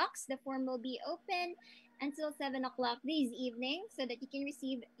chat box. The form will be open until 7 o'clock this evening so that you can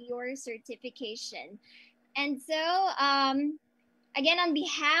receive your certification. And so, again, on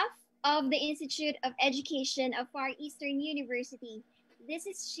behalf of the Institute of Education of Far Eastern University, this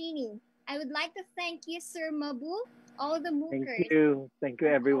is Shini. I would like to thank you, Sir Mabu, all the MOOCers. Thank you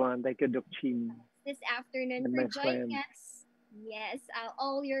everyone. Thank you, Doc Chin. This afternoon and for my joining friends. us. Yes,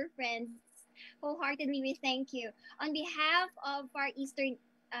 all your friends. Wholeheartedly, we thank you. On behalf of Far Eastern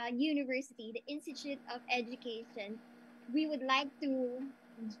University, the Institute of Education, we would like to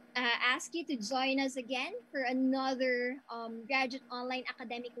ask you to join us again for another graduate online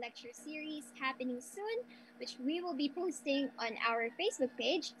academic lecture series happening soon, which we will be posting on our Facebook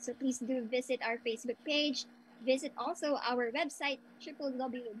page. So please do visit our Facebook page. Visit also our website,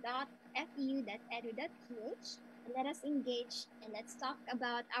 www.feu.edu.ph, and let us engage and let's talk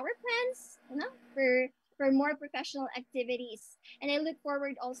about our plans, for more professional activities. And I look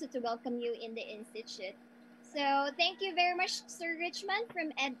forward also to welcome you in the Institute. So thank you very much, Sir Richmond from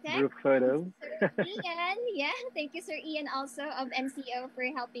EdTech. Group photo. Sir Ian, thank you, Sir Ian, also of MCO for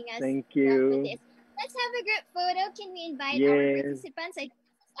helping us. Thank you. With this. Let's have a group photo. Can we invite Yes. our participants? I think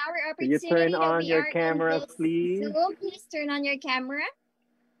this is our Can you opportunity turn on your cameras, please? Zoom. Please turn on your camera.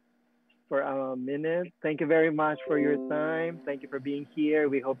 For a minute. Thank you very much for your time. Thank you for being here.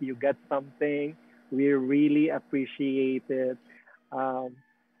 We hope you got something. We really appreciate it.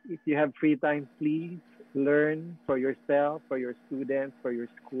 If you have free time, please learn for yourself, for your students, for your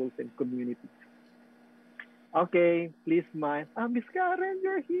schools and communities. Okay, please smile. Miss Karen,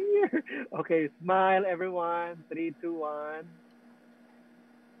 you're here. Okay, smile, everyone. 3, 2, 1.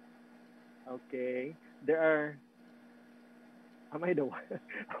 Okay, there are. Am I the one?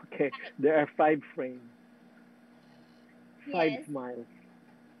 Okay, there are 5 frames. 5 smiles.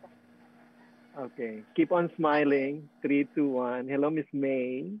 Okay, keep on smiling. 3, 2, 1. Hello, Miss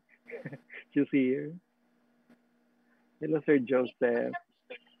May. She's here. Hello, Sir Joseph.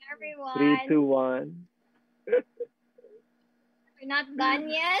 Everyone. 3, 2, 1. We're not done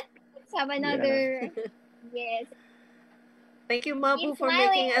yet. Let's have another. Yes. Thank you, Mabu, for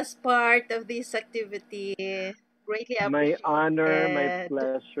making us part of this activity. Greatly appreciate My honor, my it.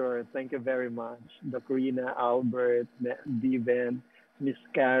 pleasure. Thank you very much. Dr. Rina, Albert, Diven, Miss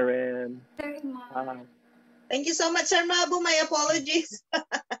Karen. Thank you so much, Sir Mabu. My apologies.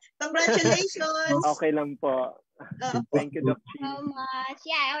 Congratulations. Okay lang po. Thank you, Dr. So much.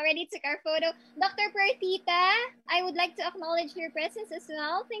 I already took our photo. Dr. Pertita, I would like to acknowledge your presence as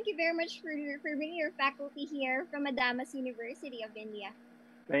well. Thank you very much for bringing your faculty here from Adamas University of India.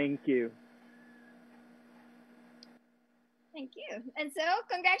 Thank you. Thank you. And so,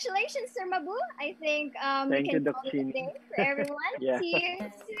 congratulations, Sir Mabu. I think Thank we you, can call it a day for everyone. See you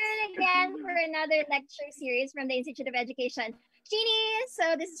soon again for another lecture series from the Institute of Education. Shini!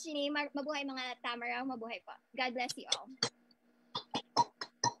 So, this is Shini. Mabuhay mga Tamara. Mabuhay po. God bless you all.